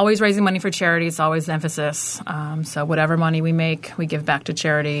 Yeah. Always raising money for charity is always the emphasis. So whatever money we make, we give back to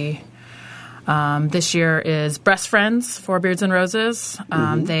charity. This year is Breast Friends for Beards and Roses.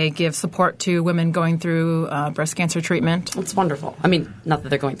 They give support to women going through breast cancer treatment. It's wonderful. I mean, not that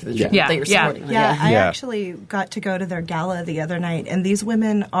they're going through the treatment Yeah. that you're Yeah. supporting. Yeah, I Yeah. actually got to go to their gala the other night, and these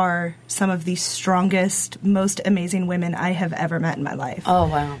women are some of the strongest, most amazing women I have ever met in my life. Oh,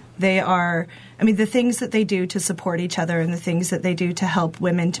 wow. They are, I mean, the things that they do to support each other and the things that they do to help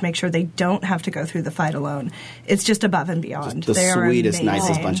women to make sure they don't have to go through the fight alone, it's just above and beyond. The They are sweetest, amazing.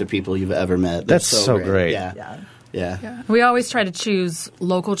 nicest bunch of people you've ever met. They're That's so great. Yeah. Yeah. We always try to choose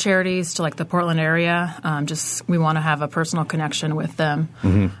local charities to like the Portland area. Just we want to have a personal connection with them.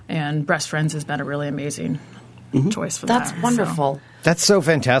 And Breast Friends has been a really amazing choice for that. That's wonderful. That's so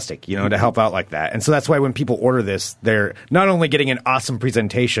fantastic, you know, to help out like that. And so that's why when people order this, they're not only getting an awesome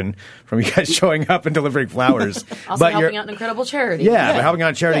presentation from you guys showing up and delivering flowers, Also but helping out an incredible charity. but helping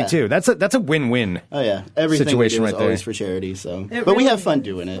out charity Yeah. too. That's a win-win. Oh, yeah. Everything Situation we do is right there. always for charity. So, It but we really have fun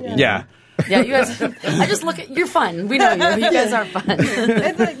doing it. you know? Yeah. Yeah, you guys. I just look at you're fun. We know you. You guys are fun.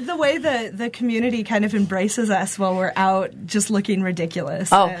 And the way the community kind of embraces us while we're out just looking ridiculous.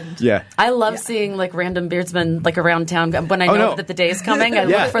 Oh. And Yeah. I love seeing like random beardsmen like around town when I know no. that the day is coming. I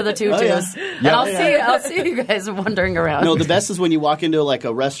Yeah. look for the tutus, and I'll see you guys wandering around. No, the best is when you walk into like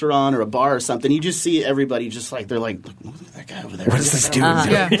a restaurant or a bar or something. You just see everybody just like they're like, look at that guy over there. What is this dude?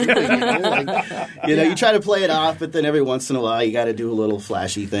 Yeah. Like, you know, you try to play it off, but then every once in a while you got to do a little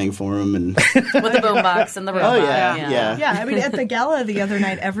flashy thing for them. And with the boombox and the robot. oh yeah. yeah, I mean, at the gala the other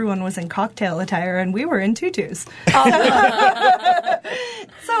night, everyone was in cocktail attire, and we were in tutus.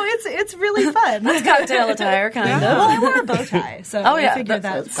 So it's really fun. Cocktail attire, kind of. Well, I wore a bow tie, so Oh, yeah, I figured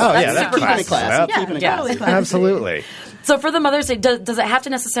that's- that's Oh, yeah, That's that's super Keeping it classy. classy. Yep. Keeping it Yeah. classy. totally classy. Absolutely. So for the Mother's Day, does it have to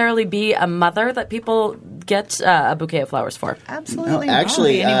necessarily be a mother that people get a bouquet of flowers for? Absolutely. No,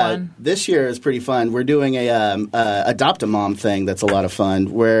 actually, Anyone. this year is pretty fun. We're doing a adopt a mom thing that's a lot of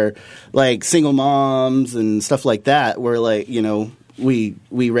fun. Where like single moms and stuff like that. Where like we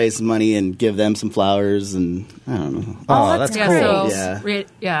raise some money and give them some flowers and I don't know. Oh, that's Yeah, cool.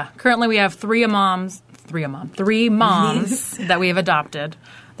 so currently we have three moms that we have adopted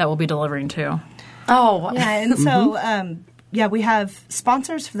that we'll be delivering to. Oh, Yeah, and so we have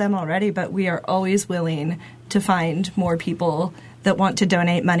sponsors for them already, but we are always willing to find more people that want to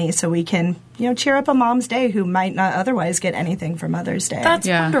donate money so we can, cheer up a mom's day who might not otherwise get anything for Mother's Day. that's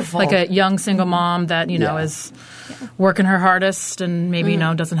wonderful. Like a young single mom that, is working her hardest and maybe,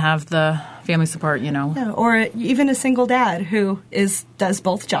 doesn't have the family support, Yeah, or even a single dad who does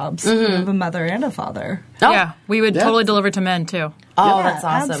both jobs, of a mother and a father. Oh. Yeah, we would totally deliver to men too. Oh, Yeah, that's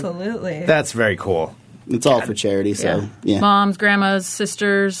awesome. Absolutely. That's very cool. It's all for charity. So yeah. Moms, grandmas,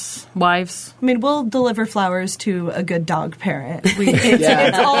 sisters, wives. I mean, we'll deliver flowers to a good dog parent.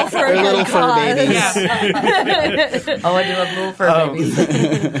 It's all for a They're good little fur cause. babies. Oh, I do love little fur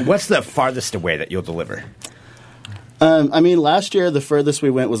babies. What's the farthest away that you'll deliver? I mean, last year the furthest we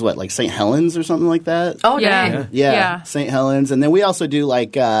went was what, like St. Helens or something like that. Oh, Yeah. dang. Yeah, St. Helens, and then we also do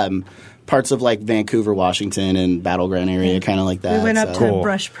like parts of like Vancouver, Washington, and Battleground area, kind of like that. We went up so. to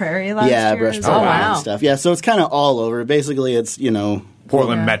Brush Prairie last year. Brush as Prairie well. wow. and stuff. Yeah, so it's kind of all over. Basically, it's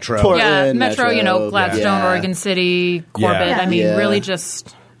Portland Metro. Portland, Metro, Gladstone, yeah. Oregon City, Corbett. Yeah. I mean, Yeah. really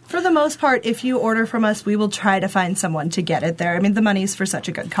just... For the most part, if you order from us, we will try to find someone to get it there. I mean, the money's for such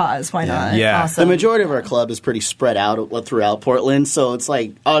a good cause. Why not? Yeah. Awesome. The majority of our club is pretty spread out throughout Portland, so it's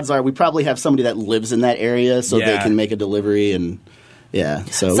like odds are we probably have somebody that lives in that area, so they Yeah. can make a delivery and Yeah.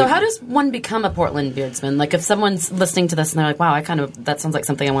 So how does one become a Portland Beardsman? Like, if someone's listening to this and they're like, wow, that sounds like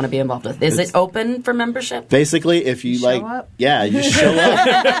something I want to be involved with. Is it open for membership? Basically, if you Show up. yeah, you just show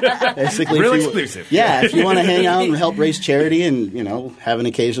up. Basically, Real exclusive. Yeah, if you want to hang out and help raise charity and, have an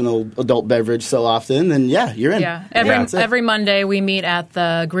occasional adult beverage so often, then you're in. Yeah. That's it. Every Monday we meet at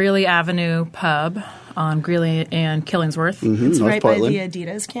the Greeley Avenue pub on Greeley and Killingsworth. It's North right Portland. by the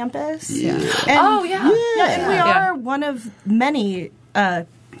Adidas campus. Yeah. And, and we Yeah. are one of many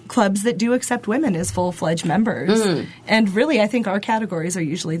clubs that do accept women as full-fledged members. And really, I think our categories are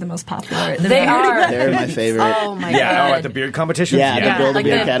usually the most popular. At the They very are. least. They're my favorite. Oh, my Yeah, God. at the beard competition? Yeah, the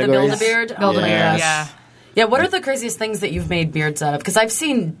Build-A-Beard categories. The Build-A-Beard? Build-A-Beard, Yes. yeah. Yeah, what are the craziest things that you've made beards out of? Because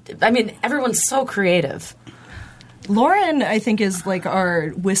everyone's so creative. Lauren, I think, is like our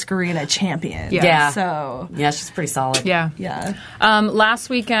Whiskerina champion. Yeah. So, Yeah, she's pretty solid. Yeah. yeah. Last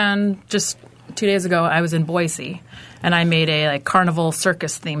weekend, just 2 days ago, I was in Boise, and I made a carnival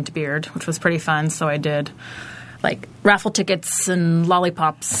circus themed beard, which was pretty fun. So I did raffle tickets and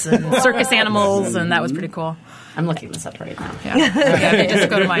lollipops and circus animals, and that was pretty cool. I'm looking this up right now. Yeah, just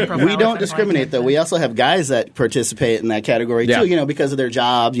go to my profile. We don't discriminate, though. We also have guys that participate in that category, too, because of their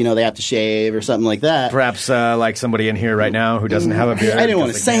jobs. They have to shave or something like that. Perhaps like somebody in here right now who doesn't have a beard. I didn't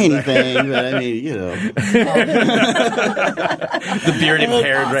want to say anything, but I mean, The beard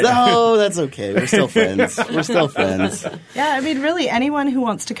impaired right now. No, that's okay. We're still friends. Yeah, I mean, really, anyone who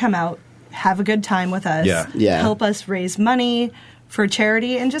wants to come out, have a good time with us, Yeah. help us raise money for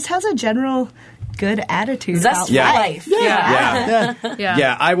charity, and just has a general good attitude Zest about for Yeah. life. Yeah.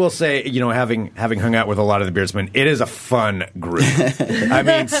 Yeah, I will say, having hung out with a lot of the Beardsmen, it is a fun group. I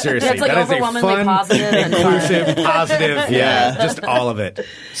mean, seriously, It's like that is a overwhelmingly fun, positive and inclusive, positive, just all of it.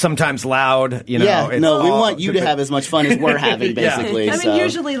 Sometimes loud, We it's all want you to have as much fun as we're having, basically. I mean,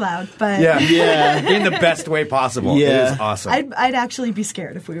 usually loud, but in the best way possible. Yeah. It is awesome. I'd actually be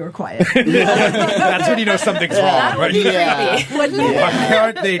scared if we were quiet. That's when you know something's wrong. That would be creepy. Why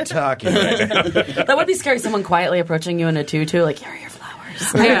aren't they talking right now? That would be scary, someone quietly approaching you in a tutu, like, here are your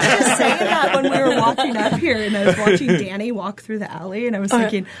flowers. I was just saying that when we were walking up here, and I was watching Danny walk through the alley, and I was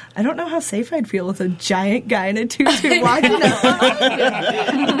thinking, I don't know how safe I'd feel with a giant guy in a tutu walking up.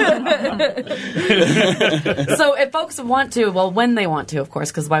 So if folks want to, when they want to, of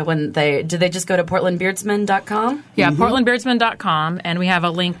course, because why wouldn't they? Do they just go to portlandbeardsmen.com? Yeah, portlandbeardsmen.com, and we have a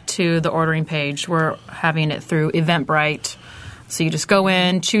link to the ordering page. We're having it through Eventbrite. So you just go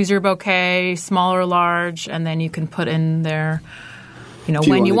in, choose your bouquet, small or large, and then you can put in there,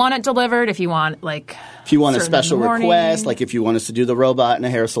 when you want it delivered, if you want, if you want a special request, like if you want us to do the robot in a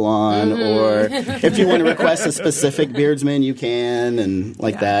hair salon, or if you want to request a specific beardsman, you can, and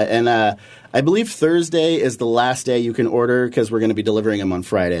that. And I believe Thursday is the last day you can order because we're going to be delivering them on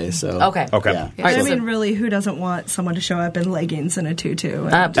Friday. So Okay. Okay. Yeah. All right, I so- mean, really, who doesn't want someone to show up in leggings and a tutu?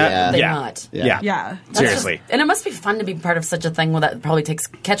 Absolutely Yeah. not. Yeah. Yeah. Seriously. And it must be fun to be part of such a thing that probably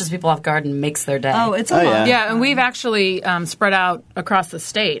catches people off guard and makes their day. Oh, it's a Oh, lot. yeah. Yeah, and we've actually spread out across the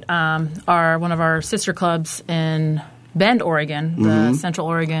state. One of our sister clubs in Bend, Oregon, the Central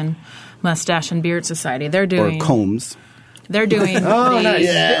Oregon Mustache and Beard Society. They're Or doing Combs. They're doing the Bend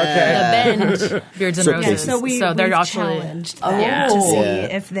Beards and Circus. Roses. So we've they're actually challenged them to see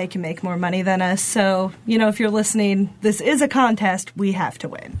if they can make more money than us. So, if you're listening, this is a contest. We have to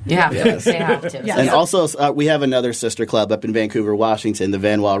win. You have to. They have to. Yeah. And also, we have another sister club up in Vancouver, Washington, the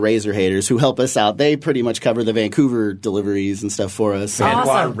Van Wall Razor Haters, who help us out. They pretty much cover the Vancouver deliveries and stuff for us. So. Van Wall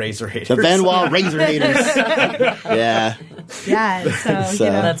Awesome. Razor haters. The Van Wall Razor Haters. Yeah. Yeah, so,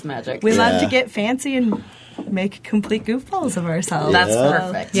 That's magic. we love Yeah. to get fancy and make complete goofballs of ourselves. That's Yeah.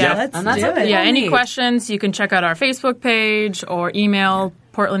 perfect. Yeah. Let's And that's do what it. they Yeah, any need. questions, you can check out our Facebook page or email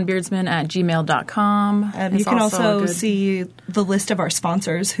portlandbeardsmen@gmail.com. You can also see the list of our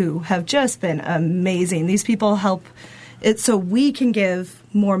sponsors who have just been amazing. These people help it so we can give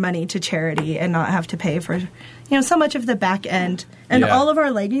more money to charity and not have to pay for so much of the back end. And Yeah. all of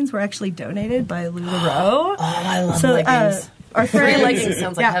our leggings were actually donated by LuLaRoe. Oh, I love leggings. Our friends, leggings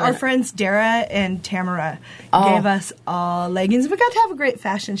sounds like heaven. our friends Dara and Tamara gave us all leggings. We got to have a great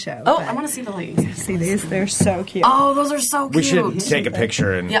fashion show. Oh, but I want to see the leggings. see these. They're so cute. Oh, those are so cute. We should take a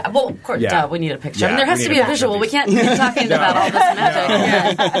picture and Yeah, well, of course, Yeah. we need a picture. Yeah, I mean, there has we to need be a a picture of visual. We these. can't be talking about all this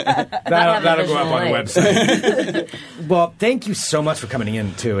magic. that'll go up on the visual website. Well, thank you so much for coming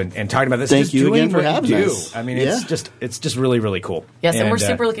in too and talking about this. Thank Just you doing again for what you having do. us. I mean, Yeah. it's just really, really cool. Yes, and we're uh,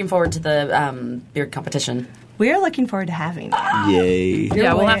 super looking forward to the beard competition. We are looking forward to having it. Yay.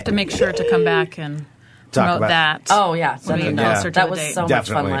 Yeah, we'll have to make sure to come back and promote about that. Oh, yeah. When we get Yeah. closer to That the was date. so much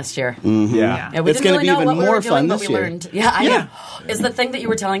Definitely. fun last year. Yeah. Yeah, we It's didn't gonna really be know even what we more were fun doing, but this we year. learned. Yeah, I know. Is the thing that you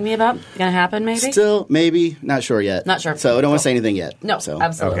were telling me about going to happen, maybe? Still, maybe, not sure yet. Not sure. So I don't want to Cool. say anything yet. No, so.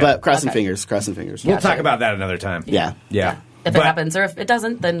 absolutely. But crossing Okay. fingers, crossing fingers. We'll talk sure. about that another time. Yeah. Yeah. If it happens, or if it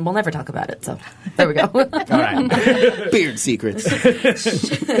doesn't, then we'll never talk about it. So there we go. All right. Beard secrets. Let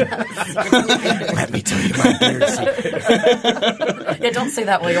me tell you my beard secret. Yeah, don't say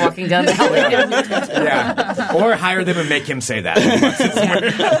that while you're walking down the alley. Yeah. Or hire them and make him say that.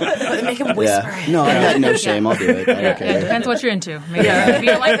 Make him whisper. Yeah. No, I got no shame. I'll do it. I don't Yeah, care. depends what you're into. Maybe if you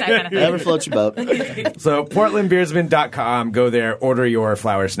don't like that kind of thing. Whatever floats your boat. So, PortlandBeardsMen.com. Go there. Order your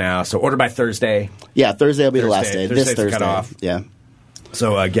flowers now. So, order by Thursday. Yeah, Thursday will be the last day. Thursday's This the Thursday. cutoff. Yeah.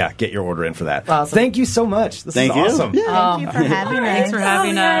 So, yeah, get your order in for that. Awesome. Thank you so much. This Thank is you. awesome. Yeah. Thank you for having us. Thanks for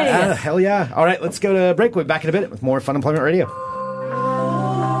having us. Hell yeah. All right, let's go to break. We'll be back in a bit with more Fun Employment Radio.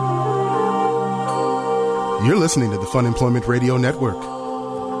 You're listening to the Fun Employment Radio Network.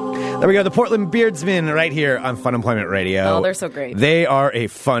 There we go. The Portland Beardsmen right here on Fun Employment Radio. Oh, they're so great. They are a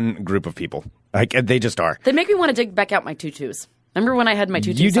fun group of people. Like, they just are. They make me want to dig back out my tutus. Remember when I had my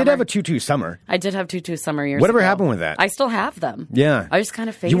tutu You summer? did have a tutu summer. I did have tutu summer years Whatever ago. happened with that? I still have them. Yeah. I just kind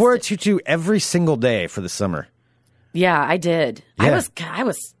of faced You wore a it. tutu every single day for the summer. Yeah, I did. Yeah. I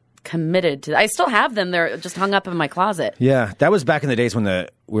was committed to. I still have them. They're just hung up in my closet. Yeah, that was back in the days when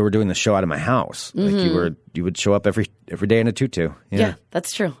we were doing the show out of my house. Like you would show up every day in a tutu. Yeah,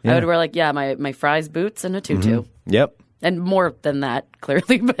 that's true. Yeah. I would wear my Fry's boots and a tutu. Yep. And more than that,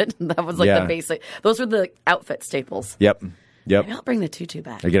 clearly, but that was like Yeah. the basic. Those were the outfit staples. Yep. Maybe I'll bring the tutu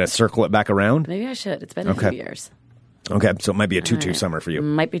back. Are you gonna circle it back around? Maybe I should. It's been a few years. Okay, so it might be a tutu summer for you.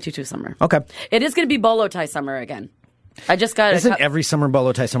 Might be tutu summer. Okay. It is going to be bolo tie summer again. I just got Isn't every summer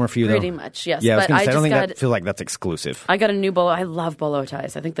bolo tie summer for you though? pretty much, yes. Yeah, I was But gonna say, I just don't think got, that feel like that's exclusive. I got a new bolo. I love bolo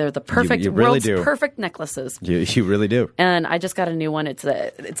ties. I think they're the perfect you really world's do. perfect necklaces. You really do. And I just got a new one. It's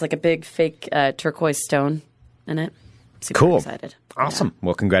like a big fake turquoise stone in it. Super Cool. excited. Awesome. Yeah.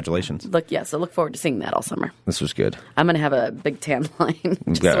 Well, congratulations. So look forward to seeing that all summer. This was good. I'm going to have a big tan line.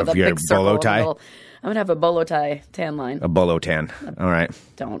 Just got- with a you got big a circle bolo in the tie? middle. I'm going to have a bolo tie tan line. A bolo tan. All right.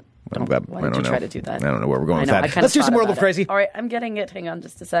 Don't. I'm glad- Why I did don't you try know. to do that? I don't know where we're going I with know, that. I kinda Let's do thought some World about of Crazy. it. All right, I'm getting it. Hang on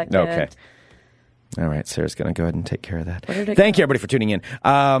just a second. Okay. All right, Sarah's going to go ahead and take care of that. Where did it Thank go? you, everybody, for tuning in.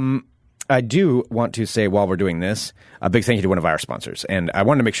 I do want to say, while we're doing this, a big thank you to one of our sponsors. And I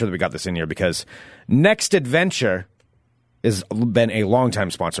wanted to make sure that we got this in here because Next Adventure has been a longtime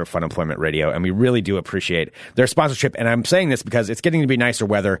sponsor of Fun Employment Radio, and we really do appreciate their sponsorship. And I'm saying this because it's getting to be nicer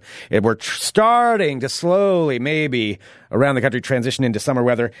weather. We're starting to slowly, maybe, around the country transition into summer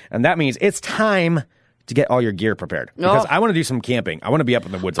weather, and that means it's time to get all your gear prepared. Because I want to do some camping. I want to be up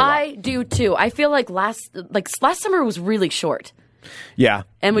in the woods a lot. I do too. I feel like last summer was really short. Yeah.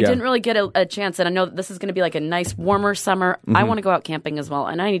 And we yeah. didn't really get a chance. And I know that this is going to be like a nice, warmer summer. Mm-hmm. I want to go out camping as well.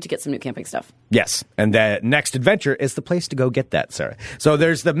 And I need to get some new camping stuff. Yes, and the Next Adventure is the place to go get that, Sarah. So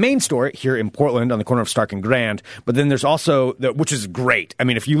there's the main store here in Portland on the corner of Stark and Grand, but then there's also, which is great. I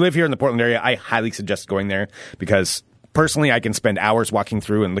mean, if you live here in the Portland area, I highly suggest going there because personally I can spend hours walking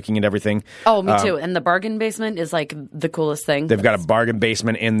through and looking at everything. Oh, me too. And the bargain basement is like the coolest thing. They've got a bargain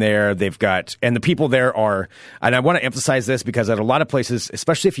basement in there. They've got, and the people there are, and I want to emphasize this because at a lot of places,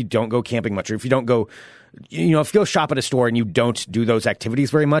 especially if you don't go camping much, or if you don't go, if you go shop at a store and you don't do those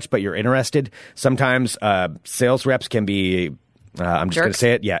activities very much, but you're interested, sometimes sales reps can be, I'm just going to Jerks?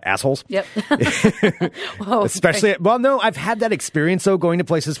 say it, yeah, assholes. Yep. Whoa, Especially, well, no, I've had that experience though, going to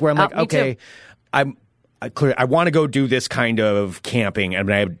places where I'm like, me okay, too. I want to go do this kind of camping,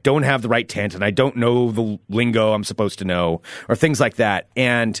 and I don't have the right tent, and I don't know the lingo I'm supposed to know, or things like that.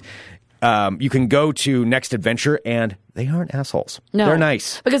 And you can go to Next Adventure, and they aren't assholes. No. They're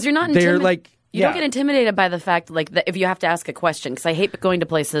nice. Because you're not They're intimidated. like, You don't get intimidated by the fact that if you have to ask a question, because I hate going to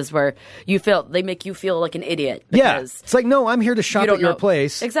places where they make you feel like an idiot. Yeah, Because it's like, no, I'm here to you shop don't at your know.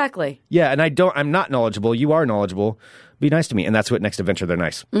 place. Exactly. Yeah, and I'm not knowledgeable. You are knowledgeable. Be nice to me, and that's what Next Adventure. They're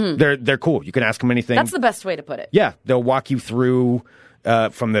nice. They're cool. You can ask them anything. That's the best way to put it. Yeah, they'll walk you through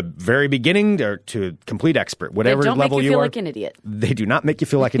from the very beginning to complete expert, whatever They don't level make you you feel are. like an idiot. They do not make you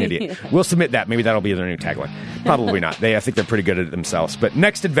feel like an idiot. We'll submit that. Maybe that'll be their new tagline. Probably not. I think they're pretty good at it themselves. But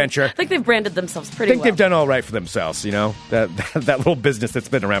Next Adventure, I think they've branded themselves I pretty think well. they've done all right for themselves. That little business that's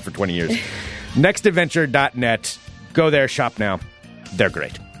been around for 20 years. Nextadventure.net. Go there, shop now. They're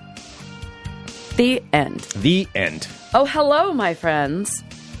great. The end. The end. Oh, hello, my friends.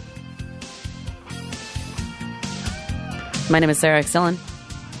 My name is Sarah X. Dillon.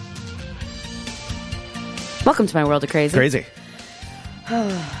 Welcome to my world of crazy. Crazy.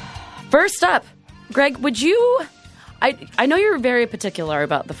 First up, Greg, would you... I know you're very particular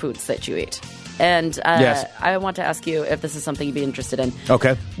about the foods that you eat. and Yes. I want to ask you if this is something you'd be interested in.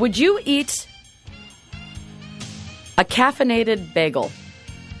 Okay. Would you eat a caffeinated bagel?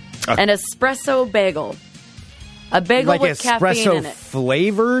 An espresso bagel. A bagel Like with caffeine espresso in it.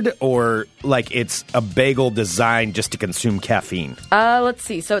 flavored, or like it's a bagel designed just to consume caffeine? Let's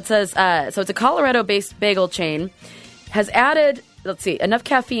see. So it says, so it's a Colorado-based bagel chain. Has added, let's see, enough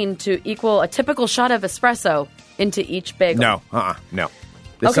caffeine to equal a typical shot of espresso into each bagel. No. No.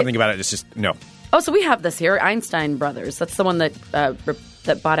 There's Okay. something about it. It's just, no. Oh, so we have this here. Einstein Brothers. That's the one that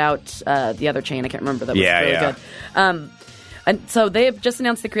that bought out the other chain. I can't remember. That was really good. And so they have just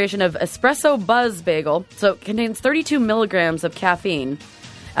announced the creation of Espresso Buzz Bagel. So it contains 32 milligrams of caffeine.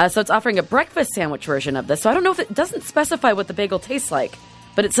 So it's offering a breakfast sandwich version of this. So I don't know if it doesn't specify what the bagel tastes like,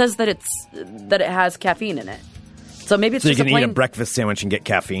 but it says that it has caffeine in it. So maybe it's So you just can a plain eat a breakfast sandwich and get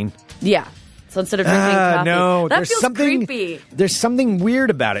caffeine? Yeah. So instead of drinking coffee, No, that there's feels something creepy. There's something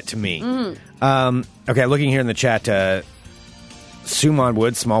weird about it to me. Okay, looking here in the chat, Suman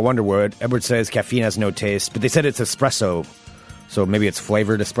Wood, Small Wonder Wood. Edward says caffeine has no taste, but they said it's espresso, so maybe it's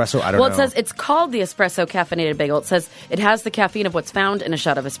flavored espresso. I don't know. Well, it says it's called the espresso caffeinated bagel. It says it has the caffeine of what's found in a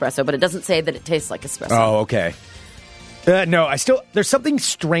shot of espresso, but it doesn't say that it tastes like espresso. Oh, okay. No, there's something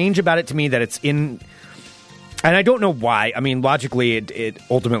strange about it to me that it's in, and I don't know why. I mean, logically, it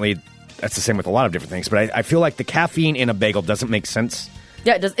ultimately, that's the same with a lot of different things, but I feel like the caffeine in a bagel doesn't make sense.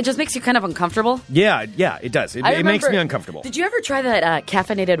 Yeah, it does. It just makes you kind of uncomfortable. Yeah, it does. It makes me uncomfortable. Did you ever try that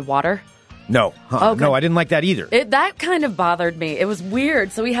caffeinated water? No. Okay. No, I didn't like that either. That kind of bothered me. It was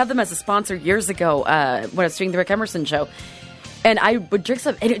weird. So we had them as a sponsor years ago when I was doing the Rick Emerson show. And I would drink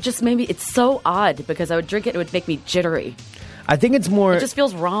some, and it just made me, it's so odd because I would drink it, it would make me jittery. I think it's more... It just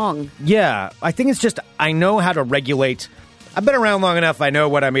feels wrong. Yeah, I think it's just, I know how to regulate. I've been around long enough, I know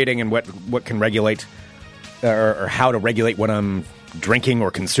what I'm eating and what can regulate, or how to regulate what I'm drinking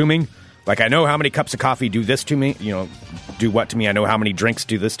or consuming. Like, I know how many cups of coffee do this to me, do what to me. I know how many drinks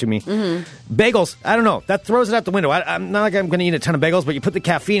do this to me. Mm-hmm. Bagels, I don't know. That throws it out the window. I'm not like I'm going to eat a ton of bagels, but you put the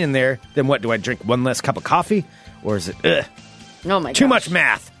caffeine in there, then what? Do I drink one less cup of coffee? Or is it, Oh my god. Too much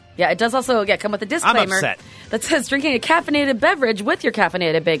math. Yeah, it does also come with a disclaimer I'm upset. that says drinking a caffeinated beverage with your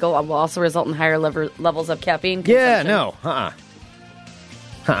caffeinated bagel will also result in higher levels of caffeine consumption. Yeah, no.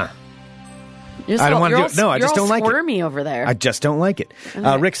 I don't want to do it. No, I just don't like it. You're all squirmy over there. I just don't like it.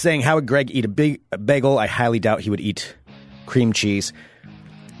 Okay. Rick's saying, how would Greg eat a bagel? I highly doubt he would eat cream cheese.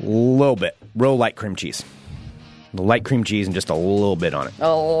 Little bit. Real light cream cheese. Light cream cheese and just a little bit on it.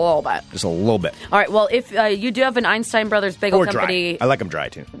 A little bit. Just a little bit. All right, well, if you do have an Einstein Brothers Bagel Or Company... dry. I like them dry,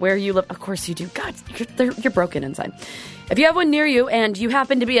 too. Where you live. Of course you do. God, you're broken inside. If you have one near you and you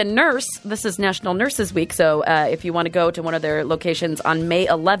happen to be a nurse, this is National Nurses Week, so if you want to go to one of their locations on May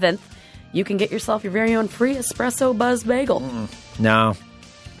 11th, you can get yourself your very own free Espresso Buzz Bagel. No.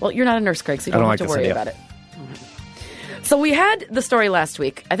 Well, you're not a nurse, Craig, so you don't have to worry about it. So we had the story last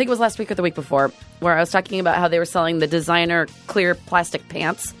week, I think it was last week or the week before, where I was talking about how they were selling the designer clear plastic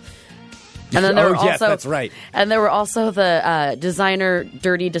pants. And then there were also, yes, that's right. And there were also the designer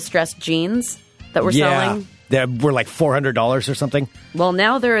dirty distressed jeans that were selling. That were like $400 or something. Well,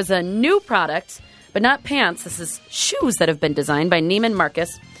 now there is a new product, but not pants. This is shoes that have been designed by Neiman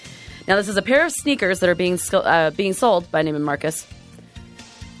Marcus. Now, this is a pair of sneakers that are being sold by Neiman Marcus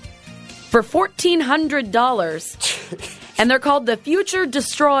for $1,400, and they're called the Future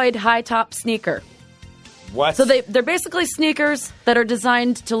Destroyed High Top Sneaker. What? So they're basically sneakers that are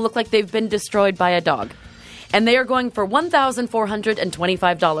designed to look like they've been destroyed by a dog, and they are going for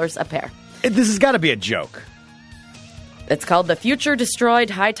 $1,425 a pair. This has got to be a joke. It's called the Future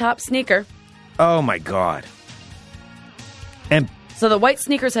Destroyed High Top Sneaker. Oh, my God. And so the white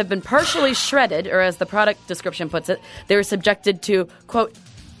sneakers have been partially shredded, or as the product description puts it, they were subjected to, quote,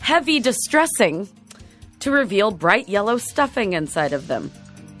 heavy distressing to reveal bright yellow stuffing inside of them.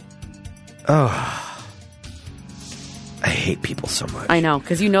 Oh. I hate people so much. I know,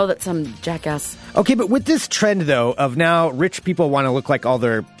 because you know that some jackass... Okay, but with this trend, though, of now rich people want to look like all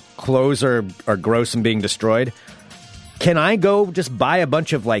their clothes are gross and being destroyed, can I go just buy a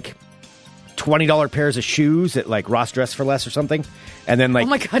bunch of, like, $20 pairs of shoes at, like, Ross Dress for Less or something? And then, like... Oh,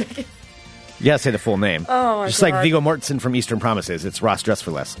 my God. You gotta say the full name. Oh, my just God. like Viggo Mortensen from Eastern Promises. It's Ross Dress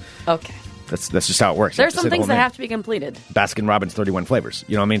for Less. Okay. That's just how it works. There's some things that have to be completed. Baskin Robbins 31 flavors.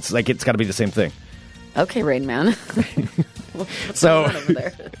 You know what I mean? It's like it's got to be the same thing. Okay, Rain Man. So, What's going on over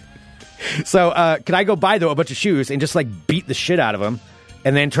there? so can I go buy, though, a bunch of shoes and just, like, beat the shit out of them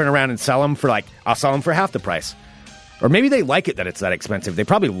and then turn around and sell them for, like, I'll sell them for half the price. Or maybe they like it that it's that expensive. They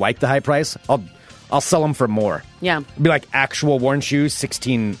probably like the high price. I'll sell them for more. Yeah. It'd be like actual worn shoes,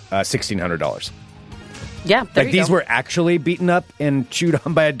 $1,600. Yeah, there Like you these go. were actually beaten up and chewed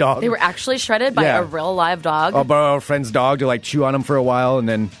on by a dog. They were actually shredded by a real live dog. I'll borrow a friend's dog to like chew on them for a while, and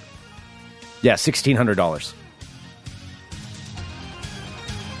then $1,600.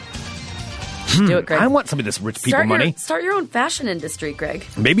 Do it, Greg. I want some of this rich people money. Start your own fashion industry, Greg.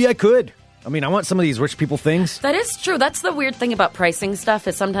 Maybe I could. I mean, I want some of these rich people things. That is true. That's the weird thing about pricing stuff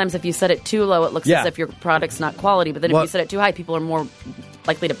is sometimes if you set it too low, it looks as if your product's not quality. But then if you set it too high, people are more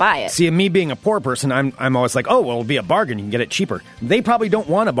likely to buy it. See, me being a poor person, I'm always like, oh, well, it'll be a bargain. You can get it cheaper. They probably don't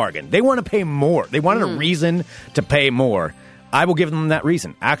want a bargain. They want to pay more. They wanted a reason to pay more. I will give them that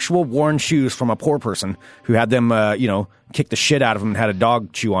reason. Actual worn shoes from a poor person who had them, kick the shit out of them and had a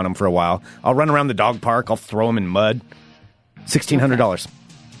dog chew on them for a while. I'll run around the dog park. I'll throw them in mud. $1,600.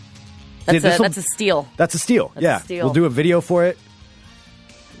 Okay. That's a steal. That's a steal. That's a steal. We'll do a video for it.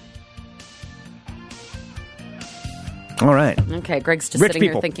 All right. Okay, Greg's just Rich sitting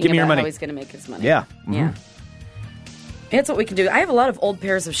people, here thinking give me your about money. how he's going to make his money. Yeah. Yeah. That's what we can do. I have a lot of old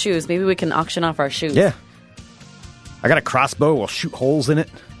pairs of shoes. Maybe we can auction off our shoes. Yeah. I got a crossbow. We'll shoot holes in it.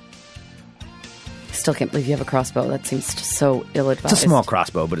 I still can't believe you have a crossbow. That seems just so ill-advised. It's a small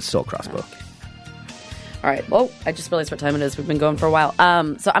crossbow, but it's still a crossbow. Okay. All right. Well, I just realized what time it is. We've been going for a while.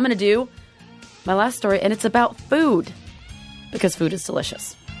 So I'm going to do my last story, and it's about food. Because food is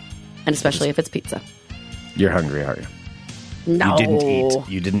delicious. And especially if it's pizza. You're hungry, aren't you? No.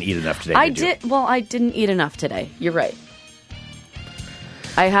 You didn't eat enough today, I did you? did. Well, I didn't eat enough today. You're right.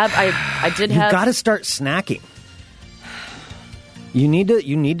 I did have... You got to start snacking. You need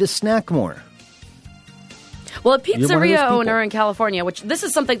to snack more. Well, a You're one of those pizzeria people. owner in California, which this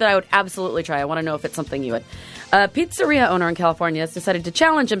is something that I would absolutely try. I want to know if it's something you would. A pizzeria owner in California has decided to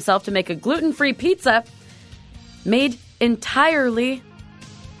challenge himself to make a gluten-free pizza made entirely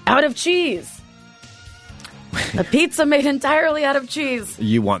out of cheese. A pizza made entirely out of cheese.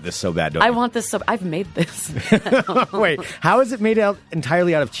 You want this so bad, don't you? I want this so... I've made this. Wait, how is it made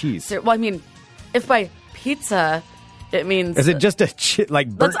entirely out of cheese? Well, I mean, if by pizza... It means... Is it just a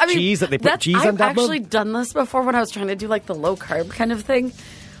burnt cheese that they put cheese on top of? I've actually done this before when I was trying to do like the low carb kind of thing,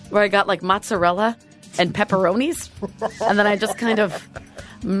 where I got like mozzarella and pepperonis, and then I just kind of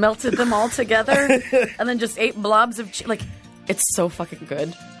melted them all together, and then just ate blobs of cheese. Like, it's so fucking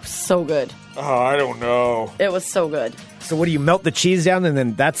good. So good. Oh, I don't know. It was so good. So what do you melt the cheese down, and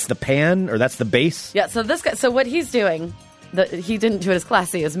then that's the pan, or that's the base? Yeah, so this guy... So what he's doing, he didn't do it as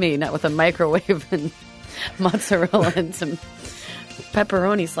classy as me, not with a microwave and... mozzarella and some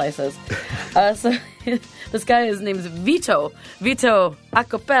pepperoni slices. So this guy, his name is Vito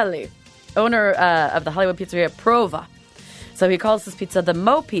Acopelli, owner of the Hollywood pizzeria Prova. So he calls this pizza the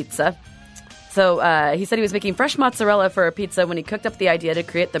Mo Pizza. So he said he was making fresh mozzarella for a pizza when he cooked up the idea to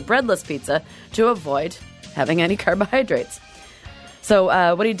create the breadless pizza to avoid having any carbohydrates.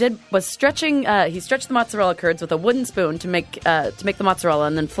 So what he did was he stretched the mozzarella curds with a wooden spoon to make the mozzarella,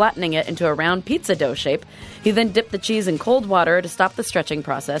 and then flattening it into a round pizza dough shape. He then dipped the cheese in cold water to stop the stretching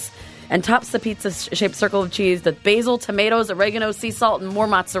process, and tops the pizza-shaped circle of cheese with basil, tomatoes, oregano, sea salt, and more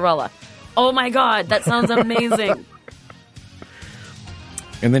mozzarella. Oh my God, that sounds amazing!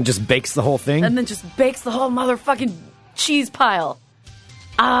 And then just bakes the whole thing? And then just bakes the whole motherfucking cheese pile.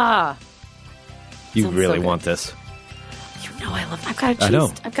 Ah! You Sounds really so good. want this. No, I've got a cheese. I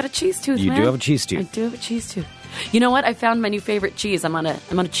know. I've got a cheese tooth. You man. do have a cheese tooth. I do have a cheese tooth. You know what? I found my new favorite cheese. I'm on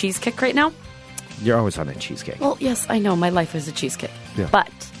a cheese kick right now. You're always on a cheesecake. Well, yes, I know. My life is a cheese kick. Yeah.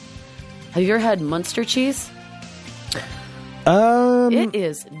 But have you ever had Munster cheese? It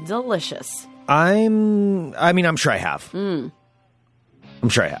is delicious. I'm sure I have. I'm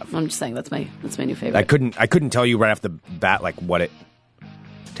sure I have. I'm just saying that's my new favorite. I couldn't tell you right off the bat like what it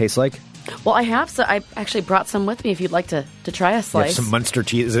tastes like. Well, I have. So I actually brought some with me. If you'd like to try a You have slice. some Munster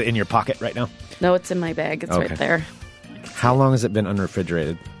cheese. Is it in your pocket right now? No, it's in my bag. It's Okay. right there. How long has it been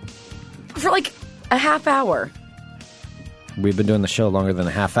unrefrigerated? For like a half hour. We've been doing the show longer than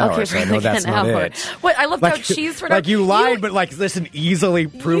a half hour, Okay, so I for know like that's an not hour. it. What? I left out cheese for like you lied, but like this is easily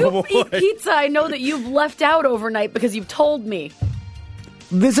provable. You eat pizza. I know that you've left out overnight because you've told me.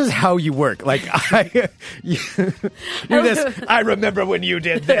 This is how you work. Like you're this. I remember when you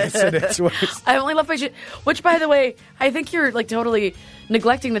did this, and it's worse. I only left my cheese. Which, by the way, I think you're like totally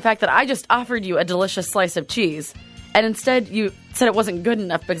neglecting the fact that I just offered you a delicious slice of cheese, and instead you said it wasn't good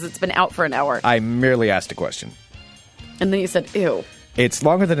enough because it's been out for an hour. I merely asked a question. And then you said, ew. It's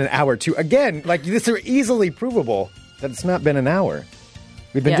longer than an hour, too. Again, like, this are easily provable that it's not been an hour.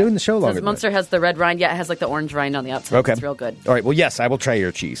 We've been doing the show longer than Munster has the red rind. Yeah, it has like the orange rind on the outside. Okay. It's real good. All right, well, yes, I will try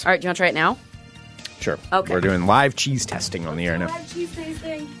your cheese. All right, do you want to try it now? Sure. Okay. We're doing live cheese testing on the air now. Live cheese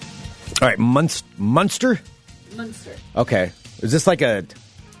tasting. All right, Munster? Munster. Okay. Is this like a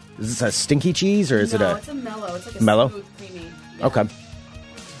Is this a stinky cheese or is it a... it's a mellow. It's like a mellow? smooth, creamy. Yeah. Okay.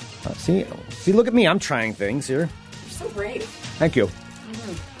 See, look at me. I'm trying things here. You're so brave. Thank you.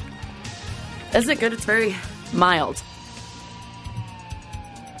 Isn't it good? It's very mild.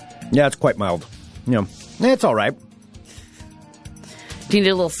 Yeah, it's quite mild. Yeah, it's all right. Do you need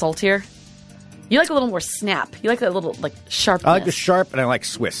a little saltier? You like a little more snap. You like a little, like, sharpness. I like the sharp, and I like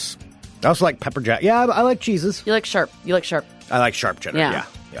Swiss. I also like pepper jack. Yeah, I like cheeses. You like sharp. I like sharp cheddar. Yeah.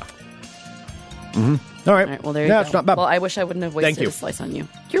 Yeah. Mm-hmm. All right. All right, well, there you go. Yeah, it's not bad. Well, I wish I wouldn't have wasted a slice on you.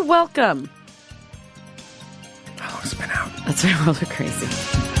 You're welcome. How long's it been out? That's my world of crazy.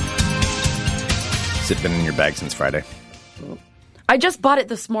 Has it been in your bag since Friday? I just bought it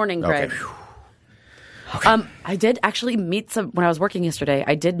this morning, Greg. Okay. I did actually meet when I was working yesterday,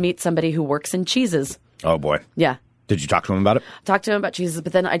 I did meet somebody who works in cheeses. Oh, boy. Yeah. Did you talk to him about it? Talked to him about cheeses,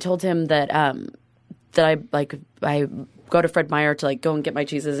 but then I told him that I go to Fred Meyer to go and get my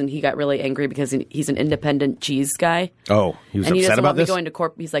cheeses, and he got really angry because he's an independent cheese guy. Oh, he was and he upset doesn't about want me this? going to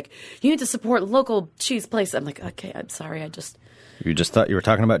corp. He's like, you need to support local cheese places. I'm like, okay, I'm sorry. You just thought you were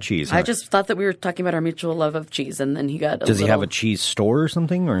talking about cheese. Huh? I just thought that we were talking about our mutual love of cheese, and then he got. Does he have a cheese store or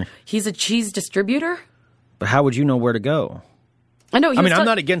something, or he's a cheese distributor? But how would you know where to go? I know. I'm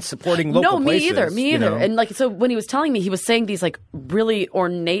not against supporting local places. No, me either. You know? And so when he was telling me, he was saying these really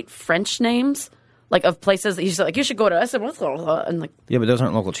ornate French names, of places. He's like, you should go to. I said, and yeah, but those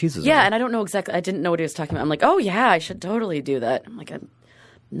aren't local cheeses. Yeah, and I don't know exactly. I didn't know what he was talking about. I'm like, oh yeah, I should totally do that. I'm like, I'm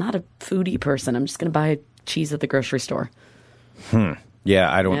not a foodie person. I'm just going to buy cheese at the grocery store.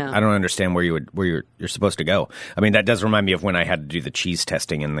 Yeah, I don't understand where you're supposed to go. I mean, that does remind me of when I had to do the cheese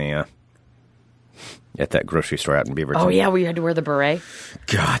testing in the at that grocery store out in Beaverton. Oh yeah, we had to wear the beret.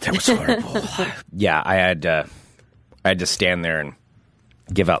 God, that was horrible. Yeah, I had to stand there and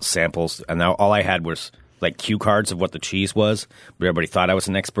give out samples, and now all I had was cue cards of what the cheese was. But everybody thought I was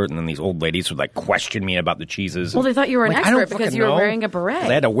an expert, and then these old ladies would question me about the cheeses. Well, they thought you were an I don't expert because you were know. wearing a beret.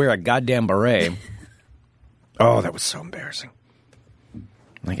 I had to wear a goddamn beret. Oh, that was so embarrassing.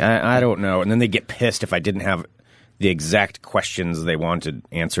 I don't know. And then they get pissed if I didn't have the exact questions they wanted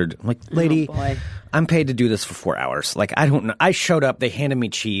answered. I'm like, lady, I'm paid to do this for 4 hours. I don't know. I showed up, they handed me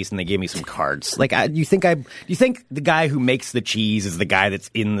cheese, and they gave me some cards. You think the guy who makes the cheese is the guy that's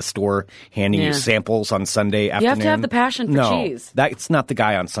in the store handing you samples on Sunday afternoon? You have to have the passion for cheese. It's not the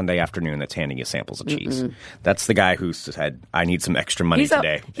guy on Sunday afternoon that's handing you samples of cheese. That's the guy who said, I need some extra money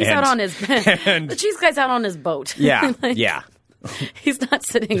today. He's out on his the cheese guy's out on his boat. Yeah, yeah. He's not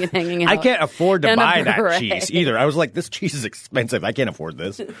sitting and hanging out. I can't afford to buy that beret. cheese either. I was like, this cheese is expensive. I can't afford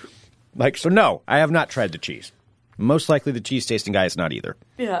this. So no, I have not tried the cheese. Most likely the cheese tasting guy is not either.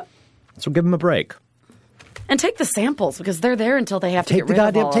 Yeah. So give him a break. And take the samples because they're there until they have to get rid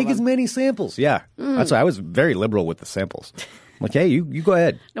of all of Take them. as many samples. Yeah. That's why I was very liberal with the samples. Like, hey, you go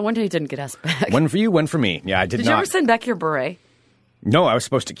ahead. No wonder you didn't get us back. One for you, one for me. Yeah, I did not. Did you ever send back your beret? No, I was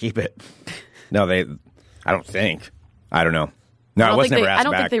supposed to keep it. No, I don't think. I don't know. No, I was never asked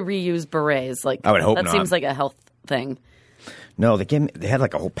back. I don't think they reuse berets. I would hope not. That seems like a health thing. No, they had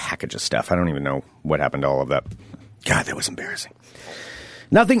a whole package of stuff. I don't even know what happened to all of that. God, that was embarrassing.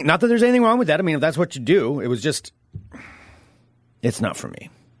 Not that there's anything wrong with that. I mean, if that's what you do, it was just, it's not for me.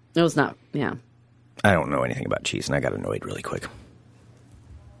 It was not, yeah. I don't know anything about cheese, and I got annoyed really quick.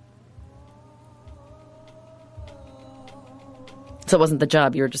 So it wasn't the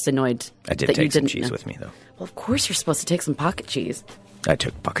job. You were just annoyed. I did take some cheese with me, though. Well, of course you're supposed to take some pocket cheese. I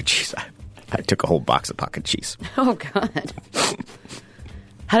took pocket cheese. I took a whole box of pocket cheese. Oh, God.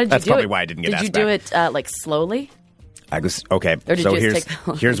 How did you do it? That's probably why I didn't get asked back. Did you do it, slowly? Okay, or did so you just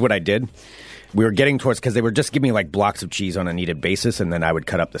take here's what I did. We were getting towards, because they were just giving me, blocks of cheese on a needed basis, and then I would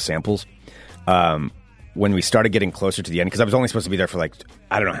cut up the samples. When we started getting closer to the end, because I was only supposed to be there for, I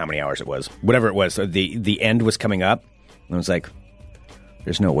don't know how many hours it was. Whatever it was, the end was coming up, and I was like,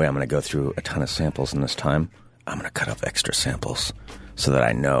 there's no way I'm going to go through a ton of samples in this time. I'm going to cut up extra samples so that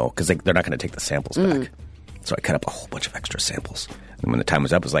I know, because they're not going to take the samples back. So I cut up a whole bunch of extra samples. And when the time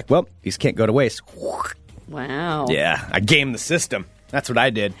was up, I was like, well, these can't go to waste. Wow. Yeah, I gamed the system. That's what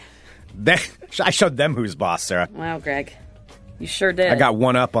I did. I showed them who's boss, Sarah. Wow, Greg. You sure did. I got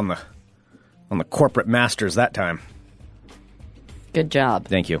one up on the corporate masters that time. Good job.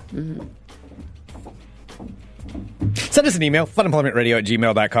 Thank you. Mm-hmm. Send us an email,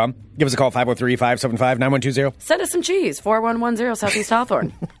 funemploymentradio@gmail.com. Give us a call, 503-575-9120. Send us some cheese, 4110 Southeast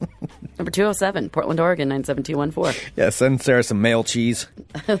Hawthorne. Number 207, Portland, Oregon, 97214. Yeah, send Sarah some male cheese.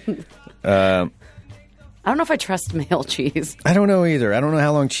 I don't know if I trust male cheese. I don't know either. I don't know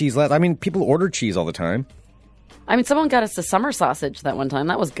how long cheese lasts. I mean, people order cheese all the time. I mean, someone got us a summer sausage that one time.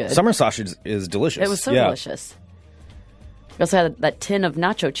 That was good. Summer sausage is delicious. It was so delicious. We also had that tin of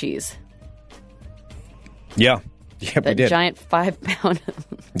nacho cheese. Yeah. Yeah, we That did. giant 5-pound.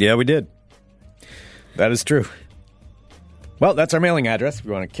 Yeah, we did. That is true. Well, that's our mailing address. If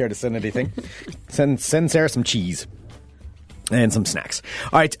you want to care to send anything, send Sarah some cheese and some snacks.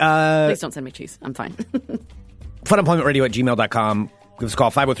 All right. Please don't send me cheese. I'm fine. funemploymentradio@gmail.com. Give us a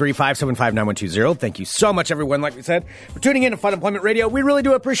call, 503-575-9120. Thank you so much, everyone, like we said, for tuning in to Fun Employment Radio. We really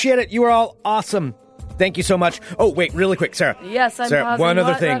do appreciate it. You are all awesome. Thank you so much. Oh, wait, really quick, Sarah. Yes, I'm Sarah, pausing. one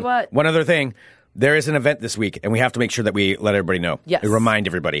other What, thing. what? One other thing. There is an event this week, and we have to make sure that we let everybody know. Yes. Remind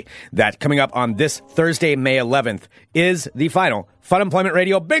everybody that coming up on this Thursday, May 11th, is the final Fun Employment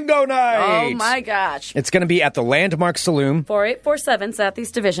Radio Bingo Night. Oh, my gosh. It's going to be at the Landmark Saloon. 4847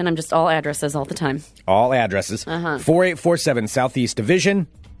 Southeast Division. I'm just all addresses all the time. All addresses. 4847 Southeast Division.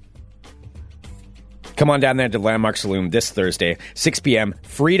 Come on down there to Landmark Saloon this Thursday, 6 p.m.,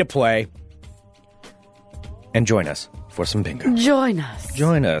 free to play. And join us for some bingo. Join us.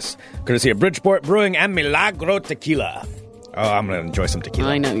 Join us. Courtesy of Bridgeport Brewing and Milagro Tequila. Oh, I'm going to enjoy some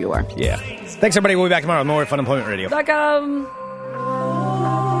tequila. I know you are. Yeah. Thanks, everybody. We'll be back tomorrow with more Fun Employment Radio.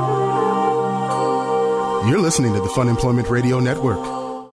 You're listening to the Fun Employment Radio Network.